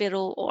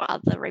hospital or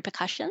other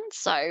repercussions?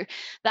 So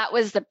that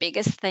was the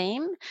biggest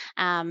theme.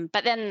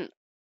 But then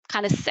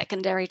kind of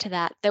secondary to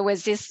that, there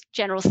was this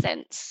general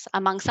sense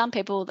among some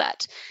people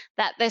that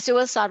their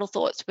suicidal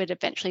thoughts would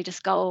eventually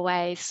just go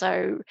away.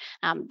 So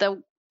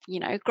they'll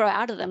grow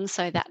out of them,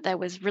 so that there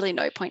was really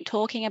no point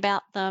talking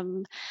about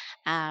them.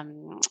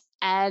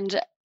 And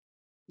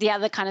the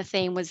other kind of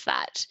theme was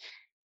that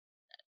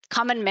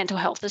common mental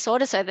health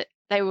disorder, so that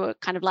they were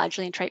kind of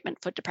largely in treatment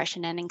for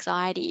depression and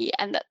anxiety,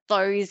 and that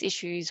those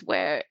issues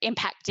were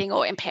impacting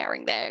or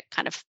impairing their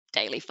kind of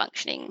daily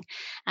functioning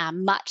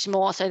much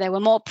more. So they were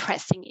more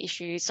pressing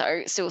issues.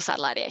 So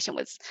suicidal ideation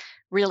was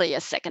really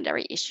a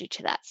secondary issue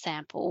to that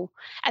sample.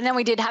 And then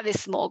we did have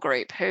this small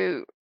group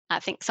who I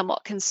think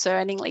somewhat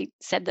concerningly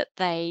said that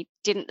they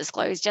didn't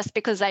disclose just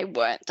because they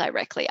weren't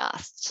directly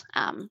asked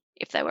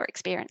if they were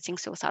experiencing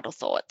suicidal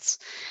thoughts.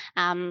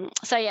 So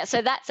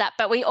that's that.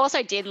 But we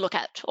also did look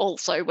at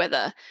also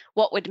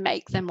what would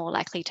make them more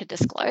likely to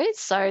disclose.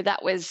 So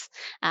that was,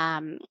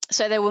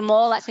 so they were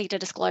more likely to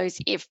disclose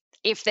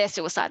if their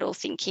suicidal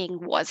thinking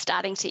was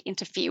starting to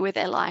interfere with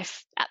their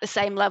life at the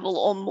same level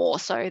or more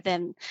so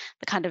than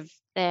the kind of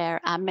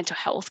their mental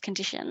health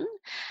condition.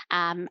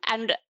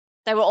 And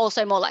they were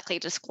also more likely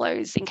to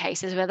disclose in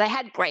cases where they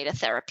had greater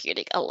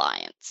therapeutic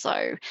alliance.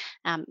 So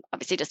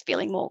obviously just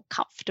feeling more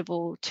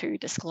comfortable to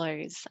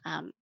disclose.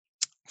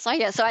 So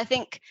I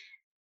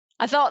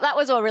thought that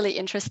was all really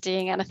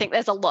interesting. And I think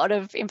there's a lot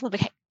of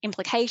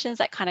implications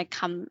that kind of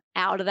come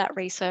out of that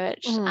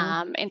research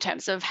in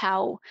terms of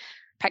how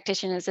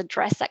practitioners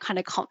address that kind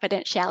of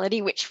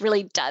confidentiality, which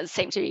really does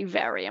seem to be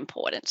very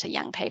important to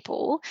young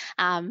people,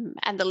 and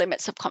the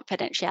limits of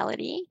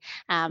confidentiality.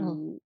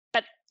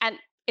 But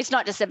it's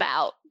not just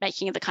about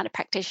making the kind of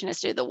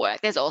practitioners do the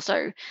work. There's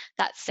also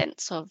that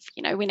sense of,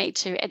 we need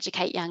to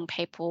educate young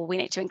people. We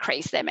need to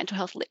increase their mental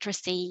health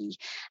literacy.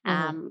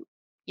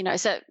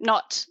 So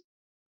not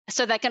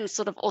so they can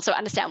sort of also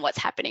understand what's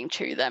happening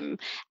to them,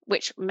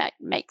 which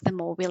make them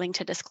more willing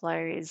to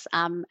disclose,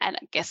 and I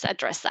guess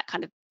address that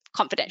kind of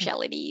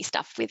confidentiality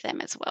stuff with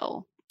them as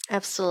well.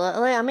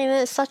 Absolutely. I mean,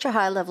 it's such a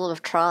high level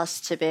of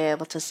trust to be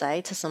able to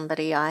say to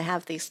somebody, I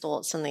have these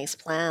thoughts and these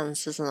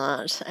plans,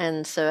 isn't it?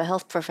 And so a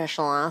health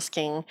professional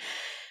asking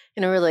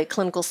in a really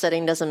clinical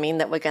setting doesn't mean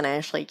that we're going to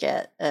actually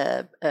get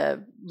a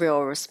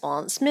real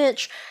response.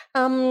 Mitch,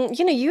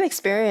 you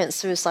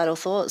experienced suicidal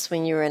thoughts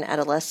when you were an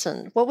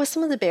adolescent. What were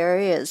some of the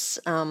barriers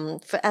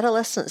for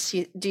adolescents,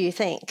 do you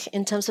think,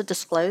 in terms of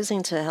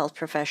disclosing to a health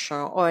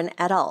professional or an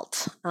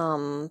adult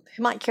who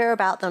might care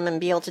about them and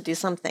be able to do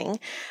something,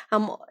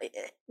 to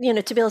be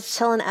able to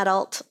tell an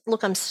adult,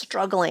 look, I'm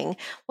struggling.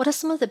 What are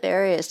some of the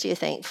barriers, do you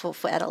think, for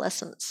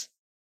adolescents?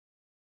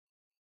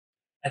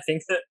 I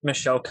think that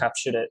Michelle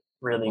captured it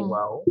really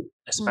well,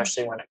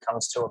 especially when it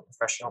comes to a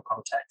professional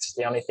context.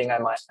 The only thing I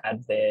might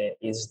add there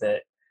is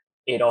that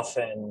it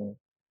often,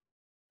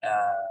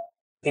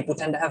 people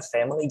tend to have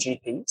family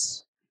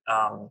GPs.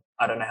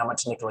 I don't know how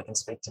much Nicola can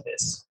speak to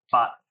this,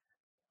 but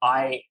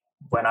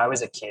when I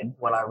was a kid,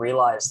 when I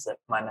realized that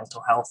my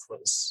mental health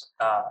was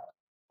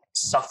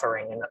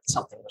suffering and that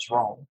something was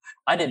wrong,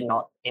 I did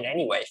not in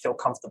any way feel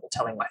comfortable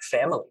telling my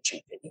family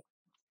GP,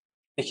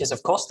 because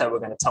of course they were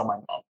going to tell my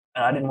mum,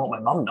 and I didn't want my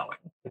mum knowing,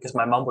 because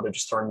my mum would have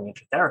just thrown me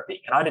into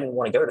therapy, and I didn't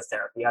want to go to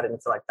therapy. I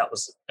didn't feel like that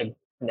was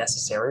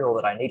necessary or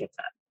that I needed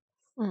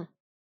that.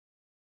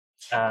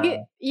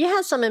 You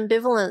had some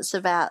ambivalence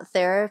about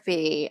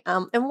therapy,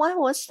 and why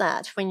was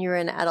that when you were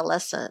an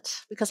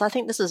adolescent? Because I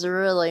think this is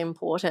really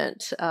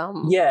important.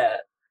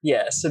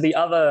 Yeah. So the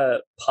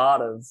other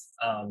part of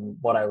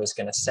what I was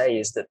going to say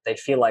is that they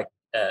feel like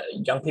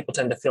young people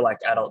tend to feel like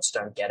adults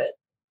don't get it.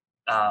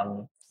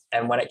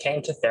 And when it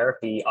came to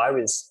therapy, I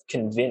was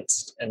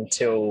convinced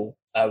until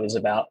I was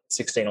about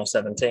 16 or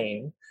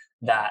 17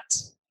 that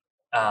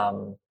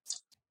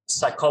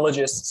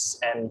psychologists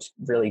and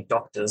really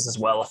doctors as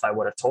well, if I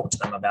were to talk to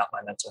them about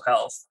my mental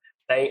health,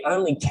 they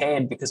only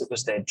cared because it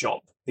was their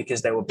job,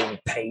 because they were being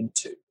paid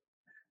to.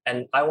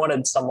 And I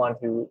wanted someone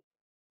who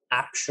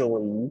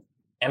actually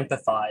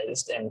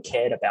empathized and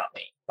cared about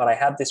me. But I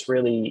had this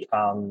really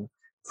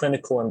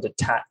clinical and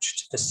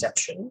detached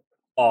perception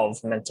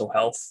of mental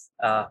health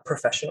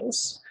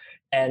professionals.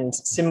 And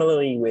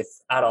similarly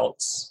with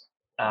adults,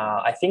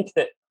 I think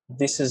that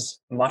this is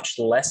much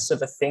less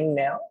of a thing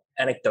now.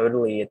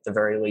 Anecdotally, at the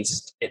very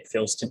least, it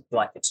feels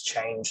like it's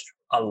changed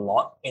a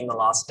lot in the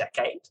last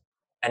decade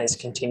and is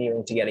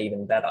continuing to get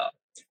even better.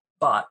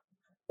 But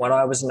when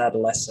I was an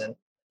adolescent,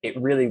 it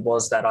really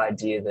was that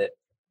idea that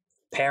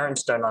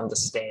parents don't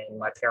understand,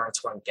 my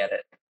parents won't get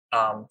it,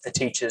 the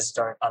teachers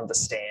don't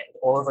understand,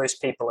 all of those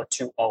people are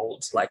too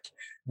old. Like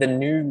the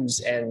news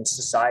and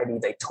society,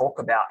 they talk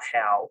about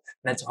how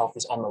mental health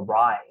is on the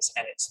rise,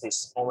 and it's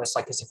this almost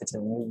like as if it's a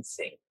new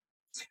thing.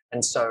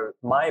 And so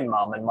my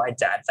mum and my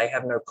dad, they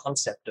have no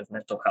concept of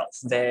mental health.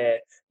 They're,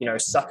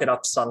 suck it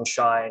up,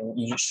 sunshine,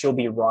 she'll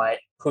be right,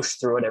 push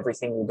through it,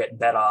 everything will get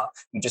better.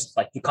 You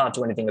can't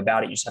do anything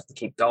about it, you just have to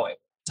keep going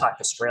type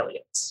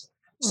Australians.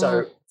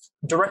 So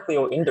directly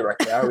or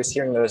indirectly, I was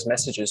hearing those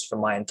messages for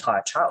my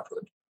entire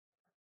childhood.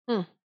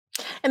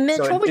 And Mitch,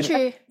 what would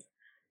you...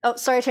 Oh,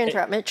 sorry to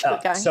interrupt, Mitch.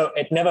 Keep going. So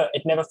it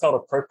never felt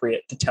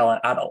appropriate to tell an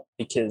adult,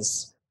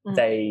 because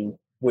they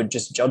would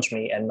just judge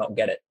me and not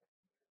get it.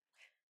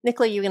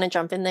 Nicola, you were going to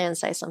jump in there and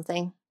say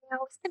something. I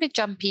was going to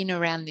jump in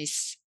around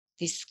this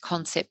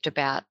concept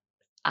about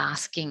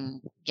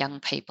asking young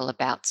people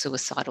about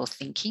suicidal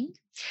thinking.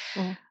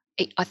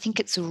 I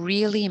think it's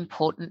really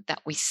important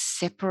that we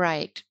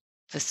separate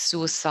the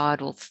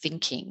suicidal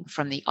thinking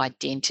from the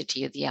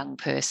identity of the young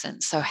person.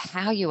 So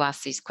how you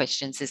ask these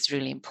questions is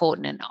really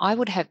important. And I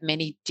would have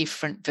many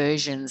different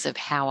versions of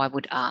how I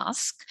would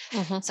ask.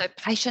 So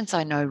patients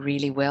I know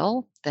really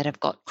well that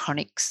have got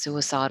chronic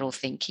suicidal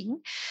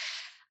thinking,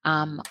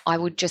 I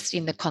would just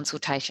in the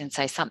consultation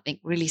say something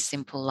really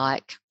simple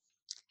like,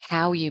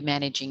 how are you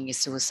managing your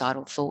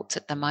suicidal thoughts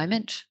at the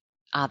moment?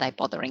 Are they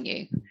bothering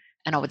you?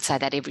 And I would say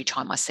that every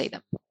time I see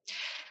them.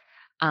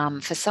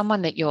 For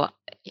someone that you're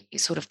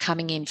sort of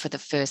coming in for the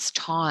first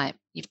time,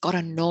 you've got to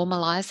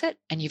normalize it,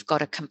 and you've got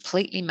to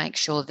completely make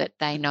sure that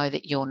they know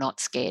that you're not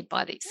scared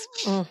by this.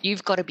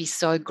 You've got to be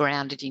so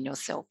grounded in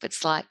yourself.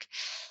 It's like,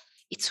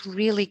 it's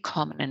really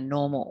common and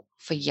normal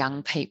for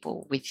young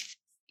people with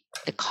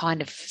the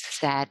kind of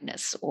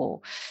sadness or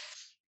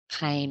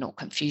pain or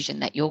confusion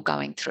that you're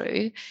going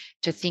through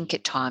to think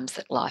at times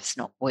that life's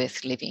not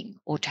worth living,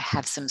 or to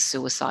have some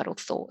suicidal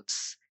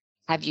thoughts.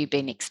 Have you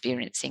been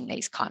experiencing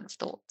these kind of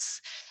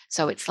thoughts?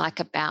 So it's like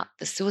about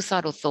the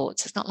suicidal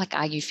thoughts. It's not like,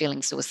 are you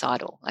feeling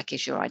suicidal? Like,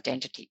 is your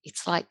identity?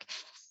 It's like,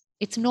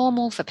 it's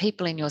normal for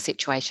people in your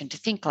situation to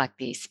think like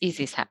this. Is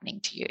this happening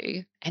to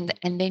you? And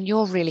then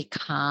you're really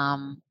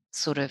calm,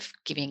 sort of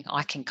giving,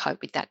 I can cope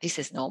with that. This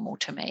is normal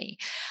to me.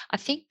 I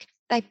think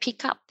they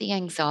pick up the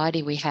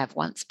anxiety we have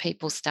once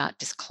people start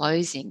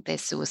disclosing their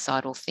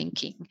suicidal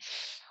thinking.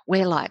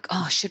 we're like,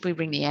 oh, should we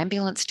ring the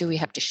ambulance? Do we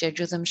have to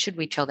schedule them? Should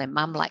we tell their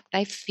mum? Like,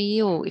 they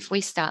feel, if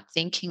we start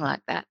thinking like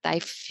that, they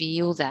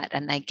feel that,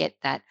 and they get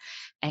that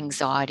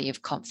anxiety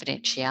of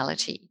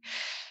confidentiality.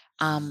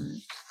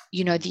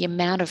 The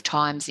amount of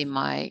times in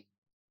my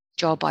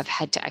job I've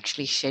had to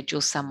actually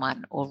schedule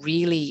someone or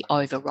really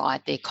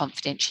override their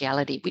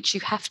confidentiality, which you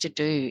have to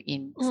do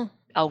in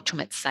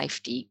ultimate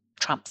safety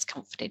trumps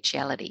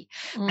confidentiality.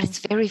 But it's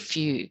very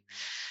few.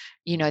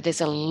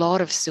 There's a lot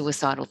of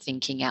suicidal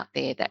thinking out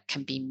there that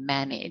can be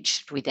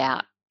managed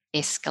without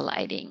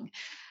escalating.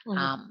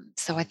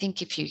 So I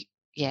think you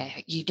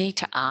need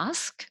to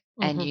ask,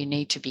 and you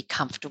need to be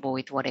comfortable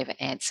with whatever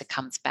answer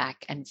comes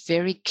back, and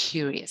very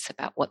curious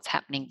about what's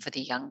happening for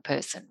the young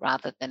person,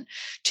 rather than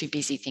too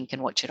busy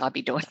thinking, what should I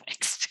be doing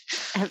next?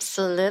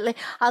 Absolutely.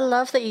 I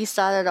love that you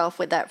started off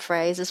with that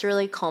phrase. It's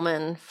really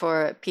common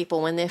for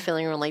people when they're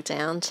feeling really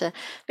down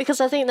because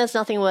I think there's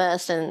nothing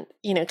worse than,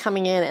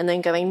 coming in and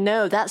then going,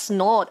 no, that's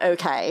not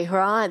okay,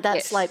 right?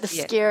 That's like the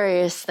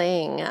scariest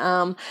thing.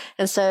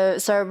 And so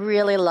I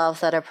really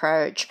love that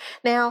approach.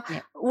 Now,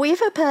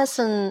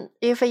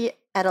 if a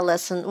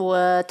adolescent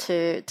were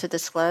to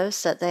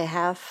disclose that they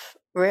have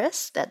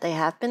risk, that they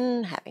have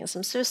been having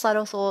some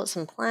suicidal thoughts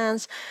and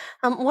plans,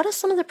 what are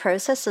some of the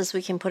processes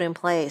we can put in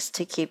place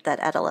to keep that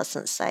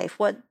adolescent safe?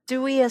 What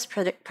do we as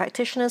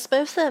practitioners,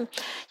 both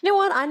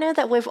I know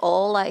that we've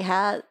all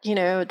had,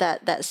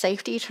 that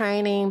safety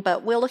training,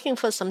 but we're looking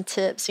for some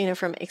tips,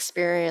 from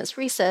experienced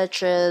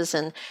researchers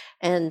and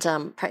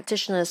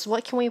practitioners.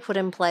 What can we put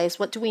in place?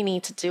 What do we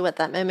need to do at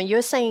that moment?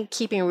 You're saying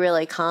keeping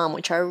really calm,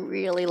 which I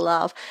really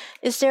love.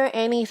 Is there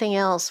anything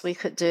else we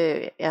could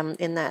do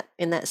in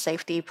that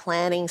safety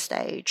planning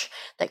stage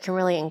that can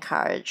really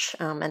encourage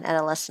an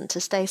adolescent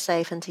to stay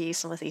safe and to use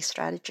some of these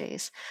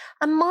strategies?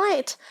 I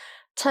might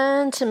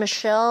turn to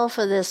Michelle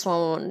for this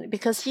one,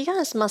 because you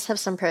guys must have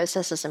some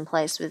processes in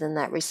place within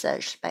that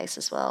research space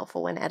as well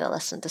for when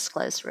adolescents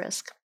disclose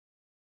risk.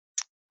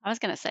 I was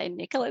going to say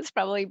Nicola's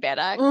probably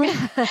better.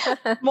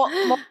 More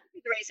the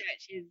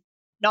research is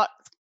not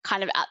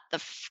kind of at the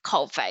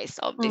cold face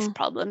of this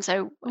problem.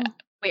 So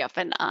we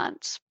often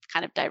aren't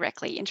kind of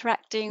directly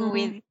interacting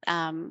with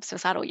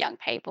suicidal young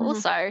people.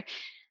 So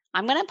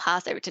I'm going to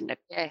pass over to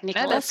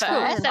Nicola first,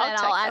 and then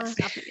I'll add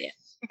stuff at the end.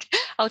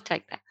 I'll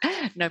take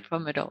that. No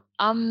problem at all.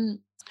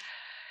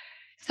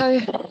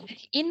 So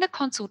in the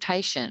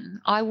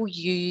consultation, I will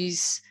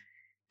use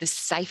the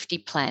safety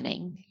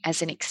planning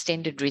as an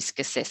extended risk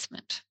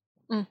assessment.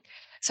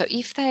 So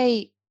if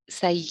they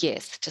say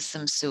yes to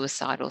some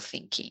suicidal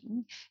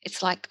thinking,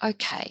 it's like,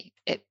 okay,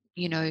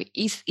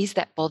 is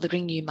that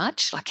bothering you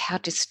much? Like, how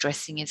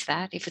distressing is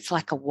that? If it's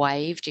like a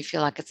wave, do you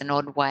feel like it's an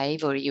odd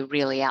wave, or are you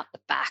really out the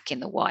back in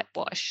the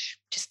whitewash?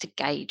 Just to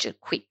gauge a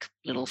quick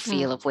little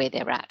feel of where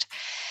they're at.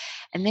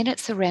 And then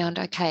it's around,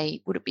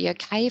 okay, would it be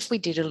okay if we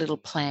did a little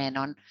plan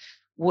on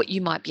what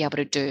you might be able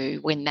to do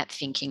when that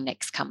thinking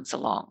next comes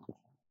along?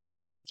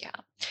 Yeah.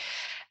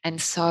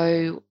 And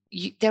so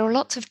there are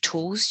lots of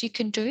tools you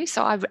can do.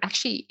 So I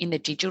actually, in the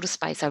digital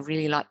space, I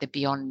really like the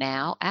Beyond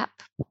Now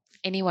app.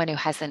 Anyone who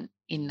hasn't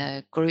in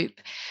the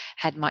group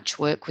had much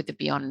work with the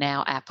Beyond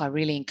Now app, I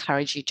really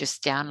encourage you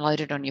just download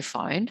it on your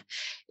phone.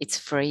 It's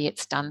free.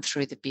 It's done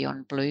through the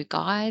Beyond Blue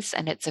guys,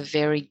 and it's a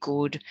very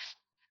good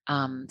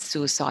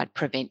suicide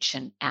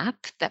prevention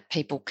app that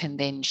people can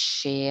then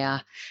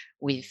share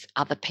with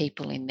other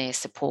people in their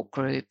support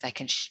group.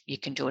 You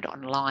can do it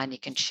online. You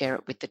can share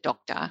it with the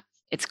doctor.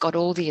 It's got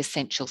all the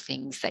essential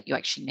things that you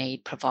actually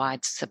need,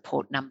 provides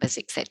support numbers,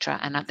 etc.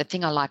 And the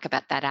thing I like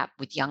about that app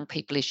with young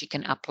people is you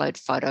can upload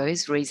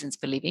photos, reasons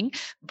for living,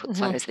 put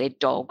photos of their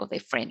dog or their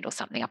friend or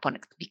something up on it.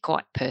 It can be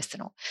quite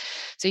personal.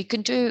 So you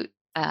can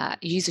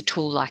use a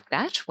tool like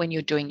that when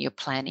you're doing your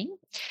planning.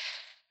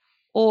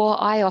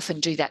 Or I often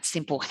do that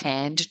simple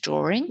hand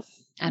drawing.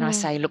 And I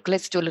say, look,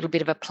 let's do a little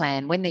bit of a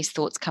plan. When these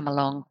thoughts come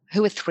along,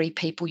 who are 3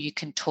 people you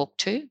can talk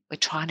to? We're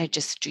trying to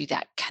just do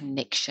that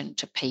connection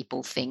to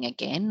people thing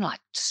again,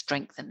 like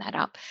strengthen that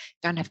up.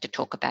 You don't have to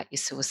talk about your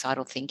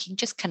suicidal thinking.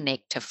 Just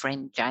connect to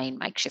friend Jane.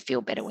 Makes you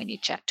feel better when you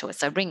chat to her.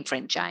 So ring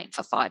friend Jane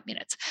for 5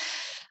 minutes.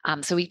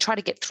 So we try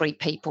to get 3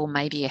 people,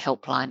 maybe a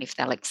helpline if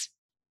they'll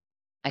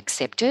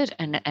accept it.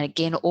 And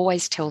again,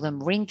 always tell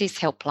them, ring this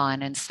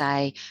helpline and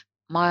say,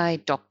 my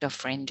doctor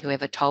friend,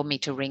 whoever told me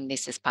to ring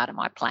this as part of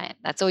my plan.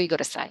 That's all you got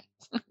to say.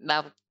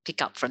 They'll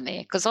pick up from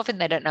there, because often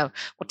they don't know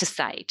what to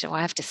say. Do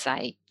I have to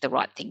say the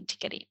right thing to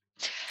get in?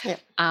 Yeah.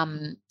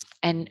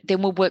 And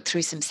then we'll work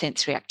through some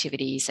sensory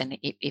activities, and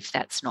if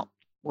that's not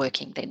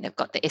working, then they've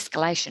got the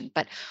escalation.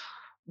 But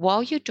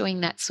while you're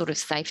doing that sort of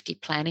safety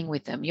planning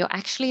with them, you're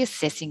actually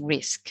assessing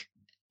risk.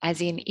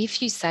 As in,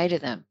 if you say to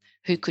them,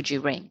 who could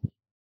you ring?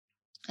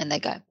 And they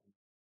go,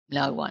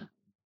 no one.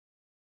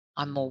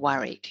 I'm more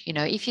worried.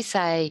 If you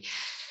say,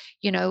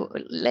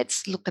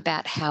 let's look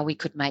about how we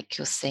could make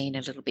your scene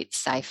a little bit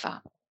safer.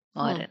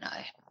 I don't know.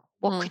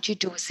 What could you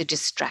do as a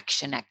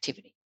distraction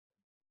activity?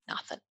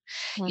 Nothing.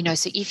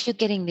 So if you're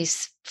getting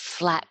this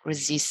flat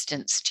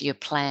resistance to your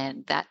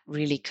plan, that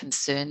really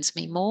concerns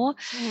me more.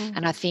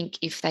 And I think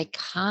if they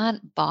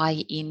can't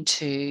buy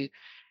into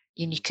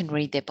you can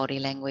read their body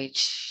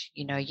language,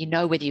 you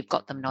know whether you've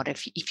got them or not.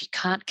 If you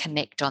can't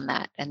connect on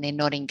that and they're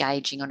not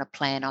engaging on a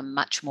plan, I'm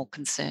much more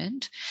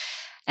concerned.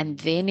 And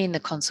then in the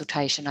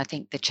consultation, I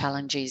think the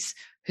challenge is,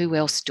 who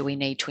else do we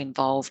need to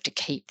involve to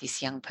keep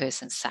this young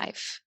person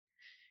safe?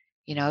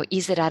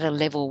 Is it at a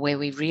level where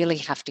we really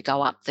have to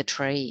go up the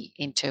tree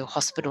into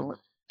hospital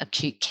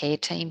acute care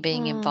team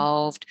being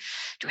involved?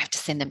 Do we have to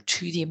send them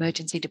to the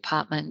emergency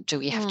department? Do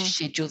we have to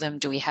schedule them?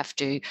 Do we have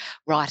to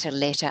write a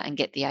letter and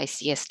get the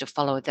ACS to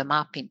follow them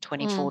up in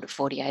 24 to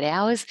 48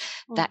 hours?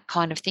 That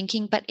kind of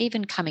thinking. But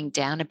even coming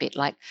down a bit,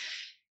 like,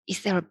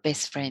 is there a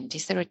best friend?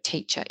 Is there a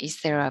teacher?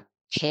 Is there a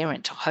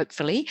parent,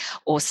 hopefully,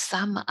 or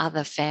some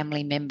other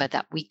family member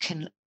that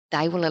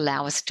they will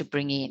allow us to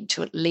bring in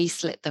to at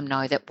least let them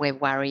know that we're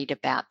worried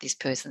about this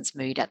person's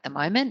mood at the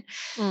moment.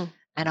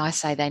 And I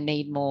say they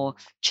need more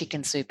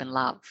chicken soup and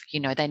love.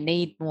 They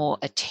need more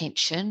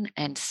attention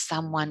and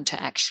someone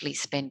to actually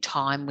spend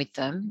time with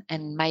them,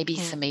 and maybe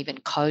some even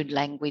code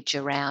language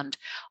around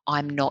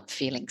I'm not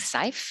feeling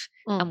safe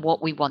and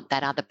what we want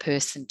that other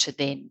person to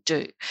then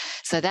do.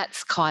 So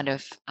that's kind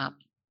of,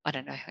 I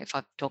don't know if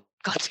I've got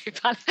too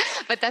far,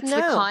 but that's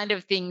the kind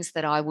of things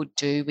that I would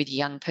do with a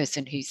young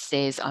person who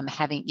says, I'm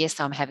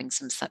having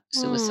some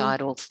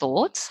suicidal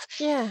thoughts.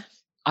 Yeah.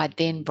 I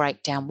then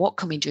break down, what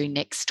can we do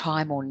next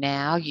time or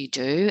now you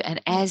do? And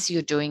as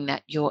you're doing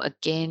that, you're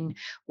again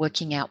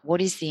working out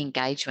what is the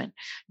engagement.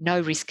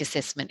 No risk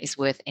assessment is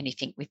worth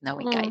anything with no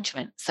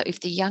engagement. So if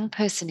the young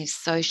person is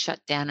so shut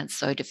down and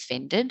so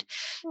defended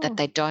that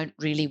they don't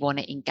really want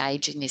to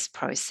engage in this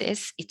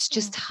process, it's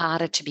just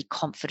harder to be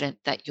confident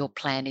that your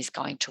plan is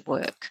going to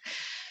work.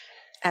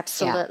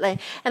 Absolutely. Yeah.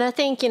 And I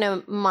think,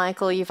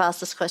 Michael, you've asked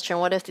this question,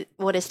 what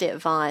is the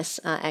advice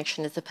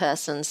action if the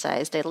person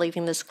says they're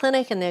leaving this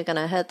clinic and they're going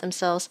to hurt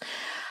themselves?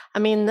 I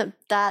mean,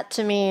 that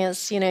to me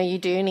is, you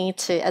do need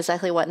to,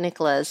 exactly what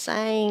Nicola is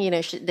saying,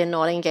 they're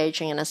not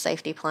engaging in a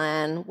safety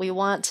plan. We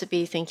want to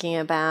be thinking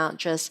about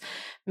just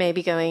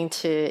maybe going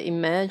to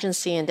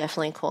emergency and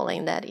definitely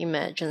calling that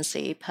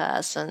emergency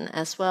person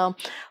as well.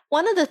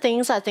 One of the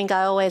things I think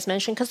I always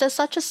mention, because there's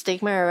such a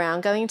stigma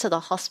around going to the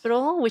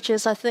hospital, which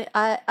is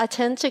I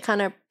tend to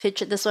kind of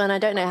pitch it this way, and I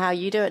don't know how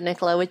you do it,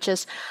 Nicola, which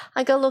is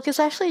I go, look, it's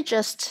actually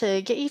just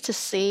to get you to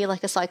see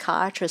like a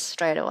psychiatrist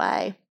straight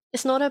away.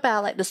 It's not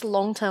about like this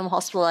long-term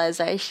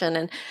hospitalization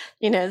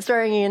and,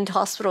 throwing you into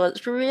hospital.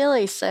 It's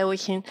really so we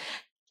can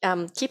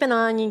keep an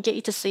eye on you, get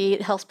you to see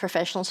health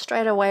professionals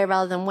straight away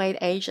rather than wait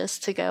ages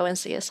to go and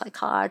see a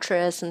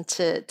psychiatrist, and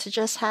to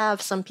just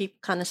have some people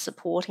kind of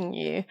supporting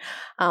you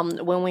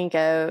when we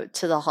go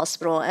to the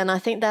hospital. And I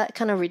think that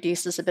kind of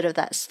reduces a bit of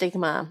that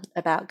stigma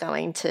about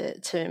going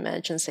to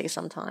emergency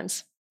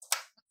sometimes.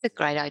 It's a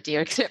great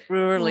idea, except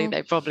rurally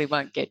they probably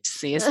won't get to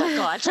see a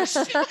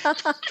psychiatrist.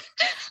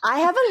 I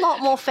have a lot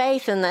more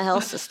faith in the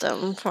health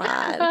system,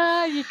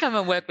 right? You come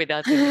and work with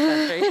us in the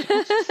country.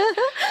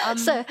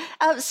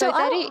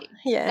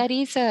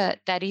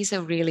 That is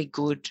a really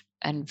good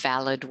and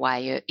valid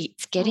way.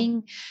 It's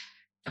getting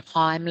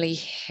timely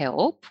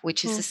help,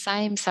 which is the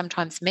same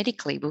sometimes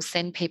medically. We'll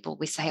send people,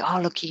 we say,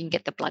 oh, look, you can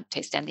get the blood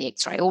test and the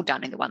x-ray all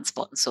done in the one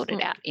spot and sorted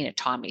out in a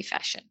timely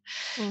fashion.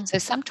 So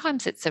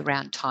sometimes it's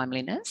around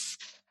timeliness.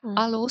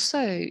 I'll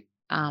also,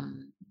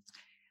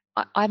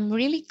 I'm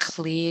really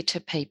clear to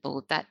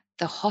people that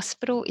the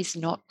hospital is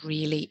not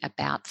really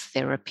about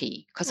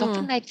therapy, because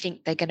often they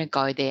think they're going to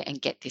go there and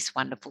get this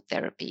wonderful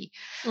therapy.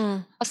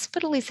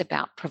 Hospital is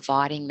about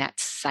providing that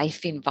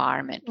safe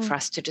environment for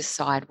us to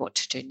decide what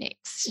to do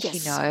next,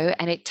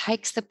 and it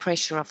takes the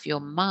pressure off your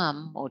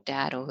mum or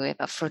dad or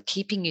whoever for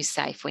keeping you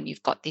safe when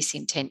you've got this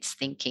intense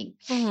thinking.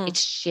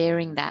 It's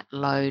sharing that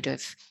load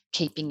of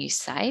keeping you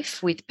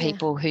safe with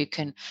people who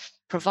can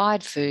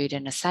provide food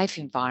and a safe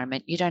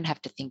environment. You don't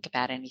have to think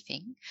about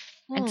anything.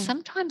 And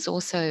sometimes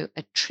also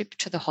a trip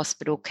to the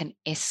hospital can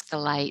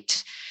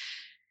escalate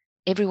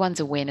everyone's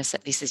awareness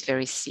that this is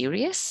very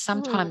serious.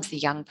 Sometimes the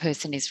young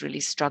person is really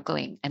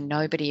struggling and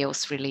nobody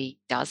else really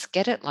does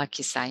get it. Like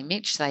you say,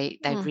 Mitch, they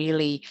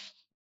really,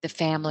 the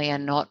family are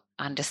not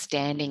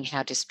understanding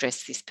how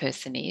distressed this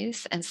person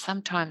is. And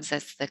sometimes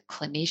as the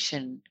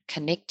clinician,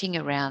 connecting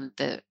around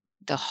the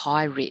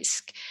high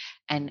risk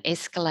and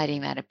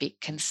escalating that a bit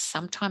can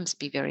sometimes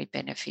be very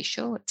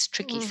beneficial. It's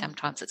tricky,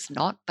 sometimes it's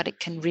not, but it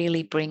can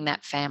really bring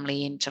that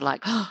family into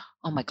like, oh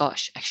my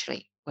gosh,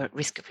 actually, we're at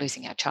risk of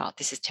losing our child.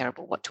 This is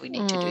terrible. What do we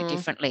need to do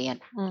differently,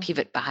 and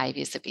pivot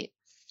behaviours a bit?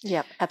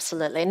 Yep,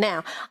 absolutely.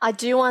 Now, I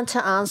do want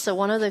to answer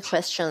one of the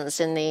questions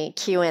in the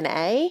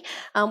Q&A,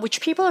 which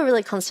people are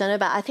really concerned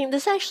about. I think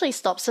this actually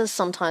stops us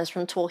sometimes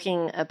from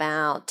talking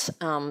about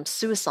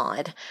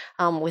suicide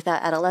with our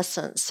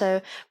adolescents.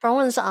 So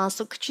Bronwyn's asked,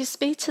 so could you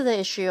speak to the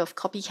issue of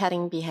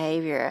copycatting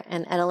behaviour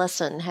and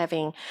adolescent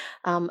having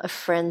a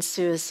friend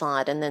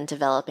suicide and then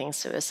developing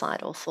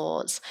suicidal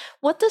thoughts?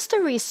 What does the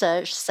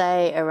research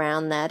say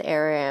around that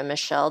area,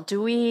 Michelle?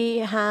 Do we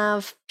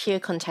have peer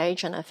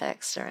contagion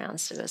effects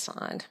around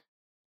suicide?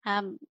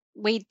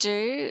 We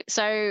do.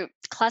 So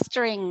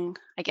clustering,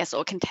 I guess,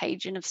 or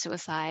contagion of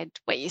suicide,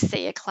 where you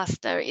see a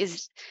cluster,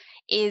 is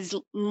is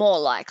more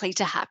likely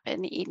to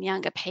happen in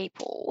younger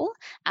people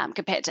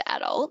compared to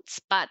adults.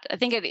 But I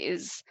think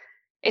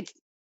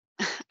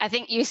I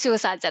think youth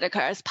suicides that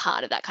occur as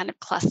part of that kind of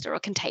cluster or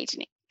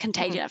contagion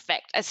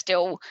effect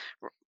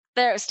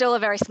they're still a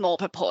very small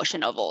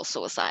proportion of all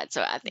suicides.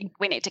 So I think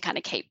we need to kind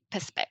of keep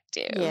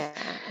perspective. Yeah.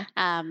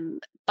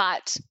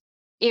 But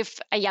if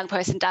a young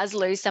person does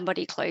lose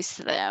somebody close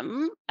to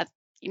them,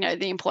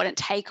 the important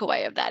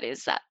takeaway of that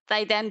is that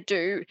they then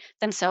do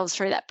themselves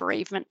through that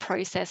bereavement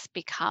process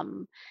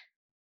become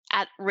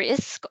at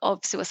risk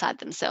of suicide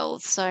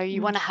themselves. So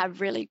you want to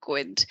have really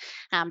good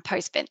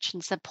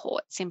postvention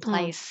supports in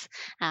place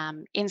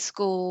in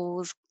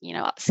schools,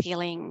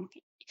 upskilling,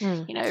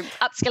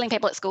 upskilling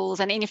people at schools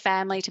and in your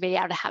family to be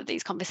able to have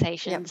these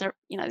conversations, or,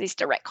 these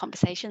direct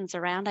conversations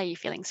around, are you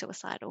feeling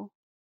suicidal?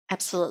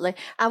 Absolutely.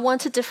 I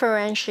want to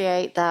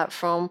differentiate that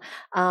from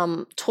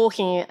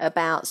talking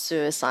about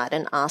suicide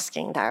and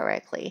asking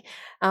directly.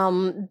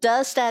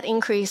 Does that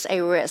increase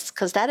a risk?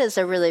 Because that is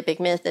a really big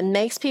myth. It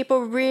makes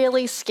people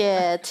really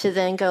scared to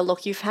then go,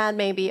 look, you've had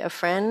maybe a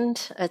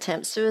friend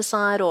attempt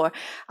suicide, or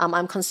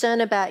I'm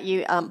concerned about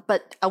you,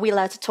 but are we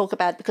allowed to talk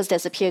about it because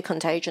there's a peer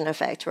contagion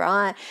effect,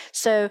 right?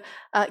 So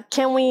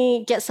can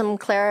we get some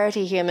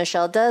clarity here,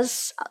 Michelle?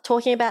 Does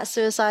talking about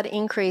suicide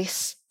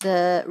increase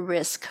the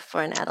risk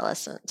for an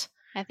adolescent?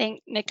 I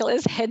think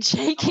Nicola's head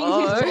shaking.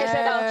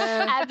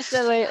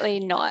 Absolutely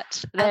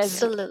not.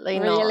 There's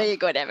really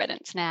good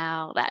evidence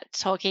now that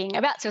talking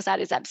about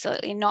suicide is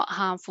absolutely not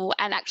harmful,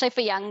 and actually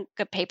for younger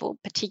people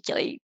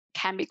particularly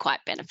can be quite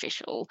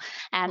beneficial.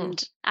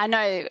 And I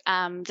know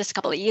just a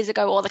couple of years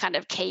ago, all the kind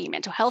of key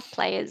mental health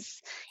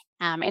players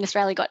in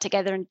Australia got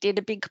together and did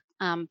a big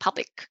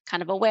public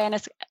kind of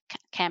awareness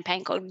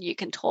campaign called You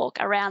Can Talk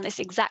around this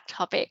exact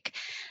topic,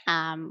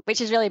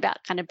 which is really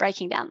about kind of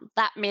breaking down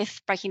that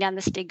myth, breaking down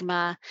the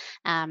stigma,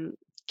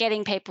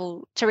 getting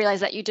people to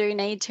realize that you do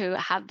need to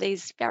have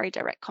these very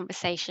direct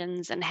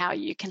conversations and how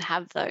you can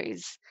have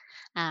those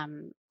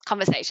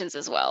conversations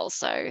as well.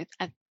 So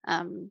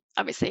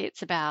obviously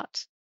it's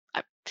about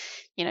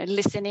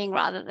listening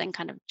rather than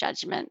kind of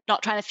judgment,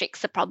 not trying to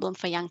fix the problem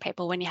for young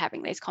people when you're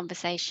having these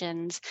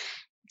conversations.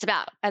 It's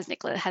about, as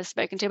Nicola has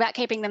spoken to, about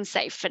keeping them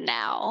safe for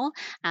now,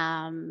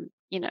 and,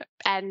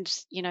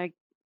 I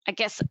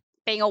guess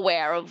being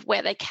aware of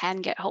where they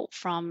can get help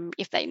from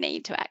if they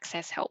need to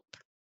access help.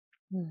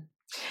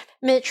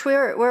 Mitch,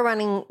 we're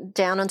running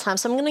down on time,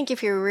 so I'm going to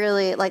give you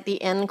really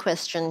the end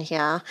question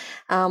here,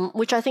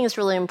 which I think is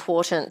really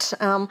important.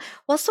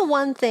 What's the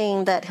one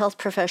thing that health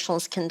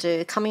professionals can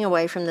do coming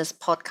away from this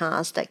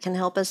podcast that can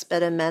help us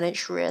better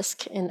manage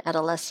risk in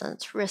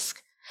adolescents?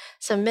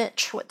 So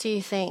Mitch, what do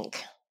you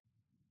think?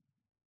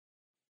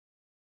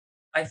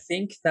 I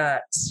think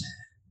that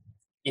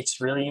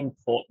it's really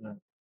important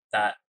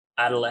that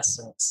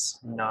adolescents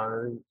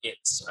know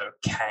it's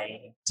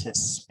okay to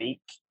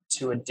speak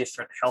to a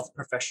different health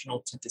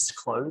professional to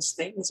disclose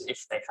things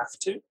if they have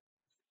to.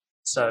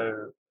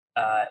 So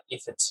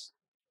if it's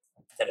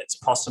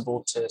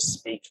possible to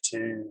speak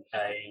to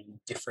a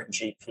different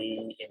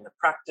GP in the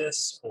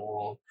practice,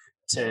 or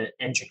to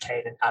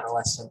educate an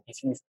adolescent,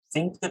 if you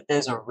think that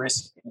there's a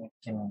risk that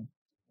you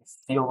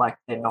feel like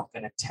they're not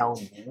going to tell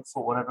you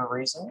for whatever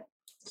reason,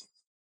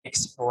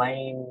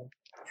 explain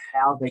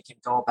how they can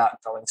go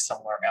about going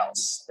somewhere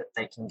else, that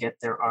they can get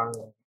their own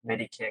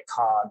Medicare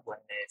card when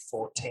they're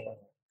 14,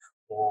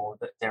 or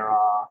that there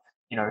are,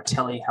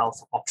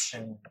 telehealth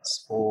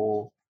options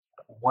or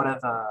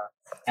whatever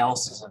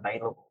else is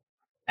available.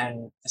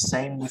 And the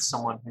same with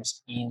someone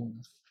who's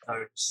in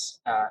a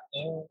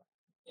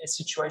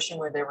situation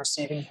where they're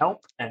receiving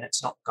help and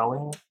it's not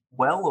going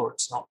well or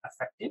it's not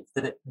effective,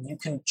 that you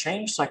can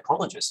change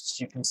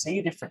psychologists, you can see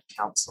a different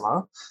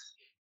counselor.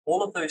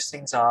 All of those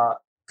things are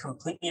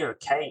completely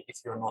okay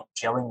if you're not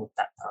gelling with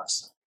that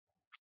person.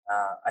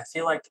 I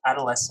feel like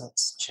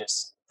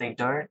adolescents they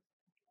don't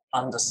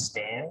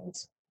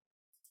understand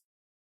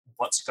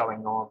what's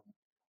going on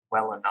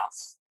well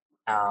enough.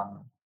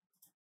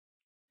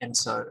 And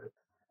so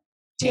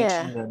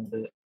teaching them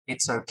that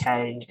it's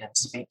okay and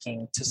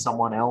speaking to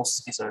someone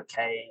else is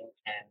okay,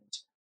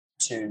 and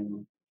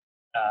to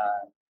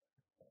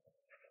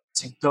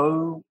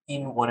go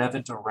in whatever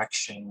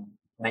direction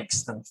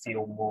makes them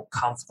feel more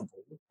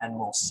comfortable and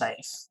more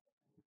safe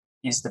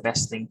is the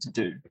best thing to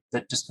do.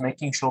 That just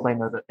making sure they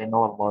know that they're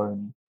not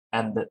alone,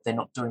 and that they're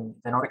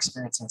not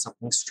experiencing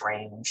something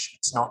strange.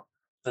 It's not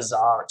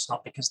bizarre. It's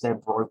not because they're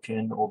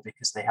broken or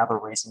because they have a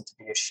reason to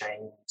be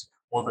ashamed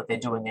or that they're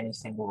doing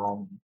anything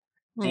wrong.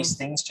 These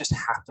things just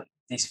happen.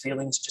 These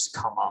feelings just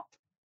come up.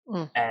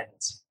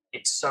 And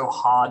it's so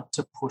hard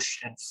to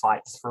push and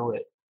fight through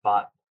it,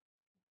 but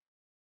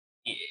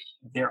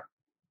the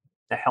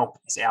help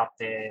is out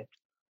there.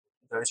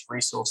 Those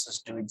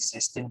resources do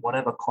exist in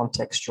whatever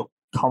context you're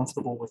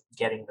comfortable with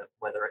getting them,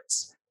 whether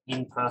it's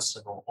in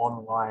person or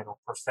online or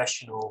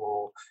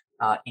professional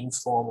or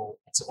informal.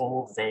 It's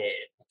all there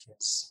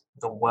because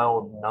the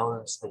world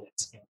knows that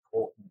it's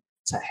important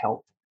to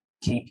help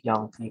keep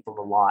young people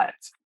alive.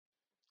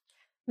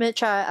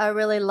 Mitch, I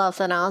really love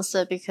that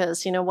answer,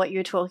 because what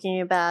you're talking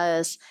about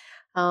is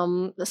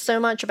So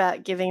much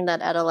about giving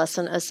that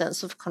adolescent a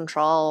sense of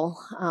control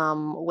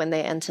when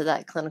they enter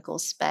that clinical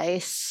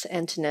space,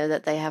 and to know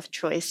that they have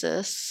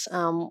choices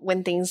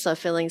when things are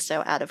feeling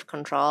so out of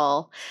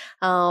control.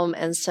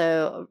 And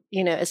so,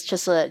 it's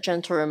just a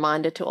gentle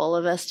reminder to all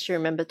of us to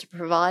remember to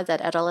provide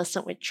that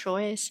adolescent with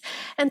choice.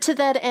 And to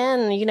that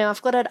end,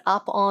 I've got it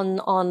up on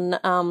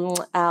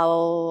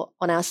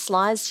our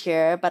slides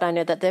here, but I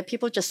know that there are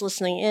people just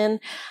listening in.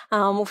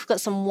 We've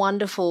got some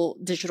wonderful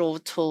digital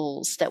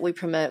tools that we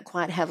promote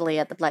quite heavily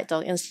at the Black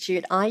Dog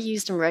Institute. I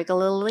use them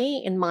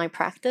regularly in my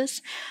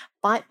practice.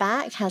 Bite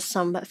Back has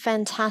some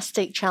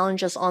fantastic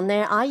challenges on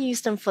there. I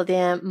use them for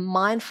their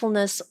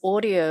mindfulness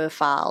audio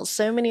files.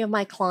 So many of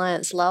my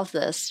clients love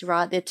this,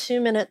 right? They're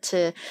 2-minute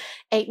to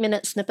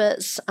 8-minute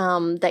snippets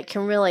that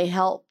can really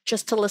help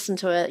just to listen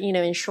to it,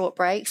 in short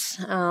breaks,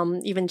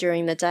 even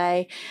during the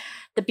day.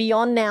 The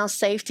Beyond Now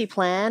safety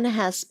plan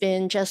has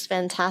been just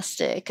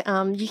fantastic.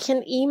 You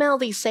can email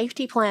these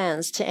safety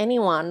plans to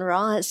anyone,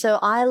 right? So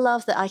I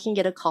love that I can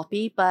get a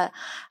copy, but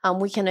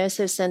we can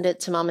also send it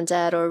to mum and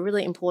dad or a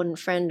really important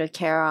friend or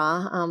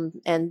carer,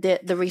 and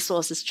the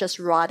resource is just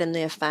right in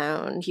their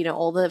phone.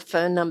 All the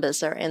phone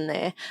numbers are in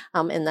there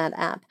in that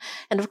app.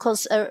 And of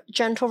course, a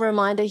gentle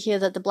reminder here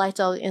that the Black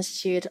Dog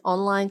Institute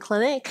online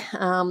clinic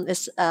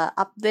is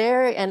up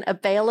there and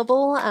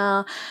available,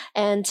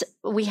 and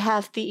we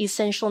have the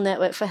Essential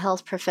Network for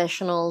Health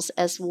Professionals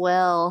as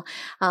well,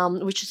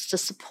 which is to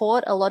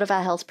support a lot of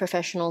our health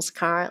professionals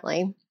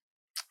currently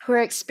who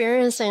are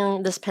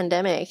experiencing this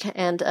pandemic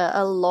and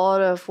a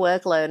lot of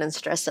workload and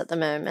stress at the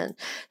moment.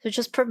 So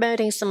just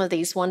promoting some of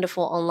these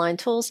wonderful online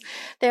tools.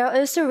 There are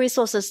also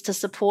resources to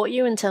support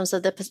you in terms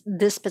of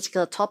this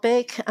particular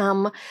topic.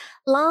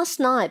 Last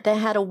night, they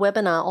had a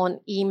webinar on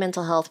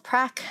e-mental health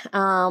prac,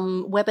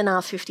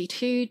 webinar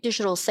 52,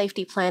 digital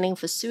safety planning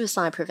for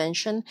suicide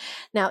prevention.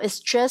 Now, it's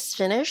just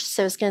finished,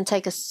 so it's going to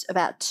take us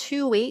about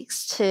 2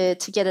 weeks to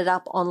get it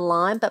up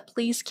online, but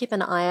please keep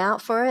an eye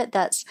out for it.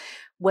 That's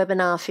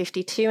webinar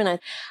 52.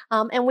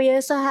 And we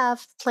also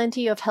have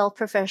plenty of health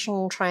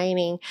professional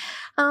training.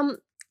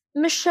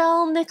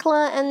 Michelle,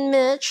 Nicola, and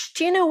Mitch,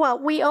 do you know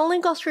what? We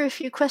only got through a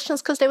few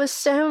questions because there were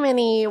so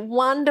many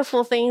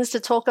wonderful things to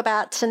talk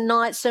about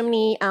tonight, so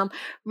many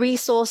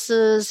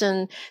resources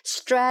and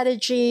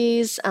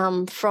strategies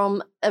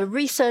from a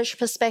research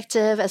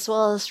perspective, as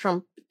well as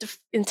from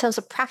in terms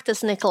of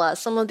practice, Nicola.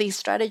 Some of these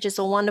strategies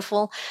are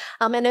wonderful.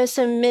 And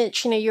also,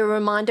 Mitch, you're a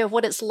reminder of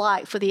what it's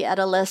like for the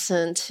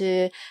adolescent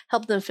to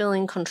help them feel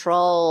in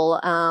control,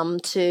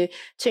 to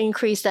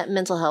increase that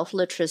mental health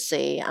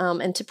literacy,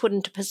 and to put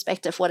into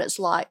perspective what it's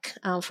like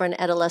for an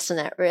adolescent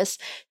at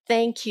risk.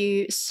 Thank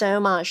you so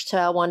much to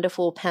our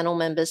wonderful panel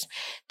members.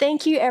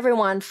 Thank you,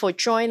 everyone, for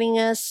joining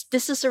us.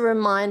 This is a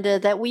reminder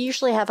that we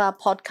usually have our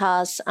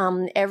podcast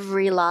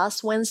every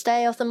last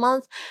Wednesday of the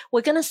month.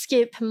 We're going to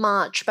skip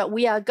March, but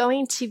we are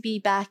going to be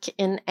back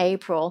in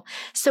April.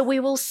 So we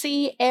will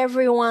see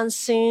everyone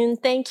soon.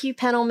 Thank you,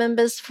 panel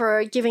members,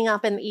 for giving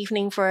up an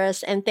evening for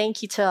us. And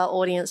thank you to our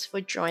audience for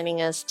joining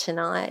us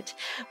tonight.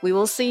 We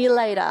will see you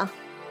later.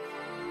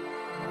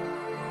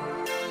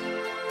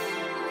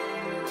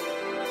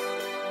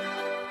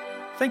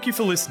 Thank you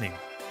for listening.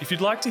 If you'd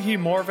like to hear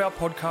more of our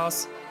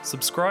podcasts,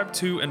 subscribe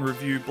to and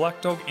review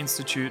Black Dog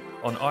Institute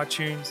on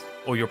iTunes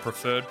or your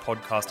preferred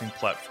podcasting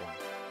platform.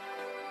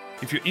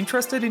 If you're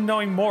interested in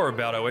knowing more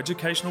about our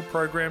educational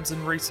programs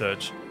and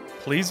research,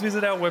 please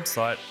visit our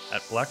website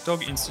at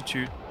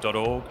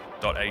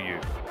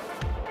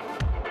blackdoginstitute.org.au.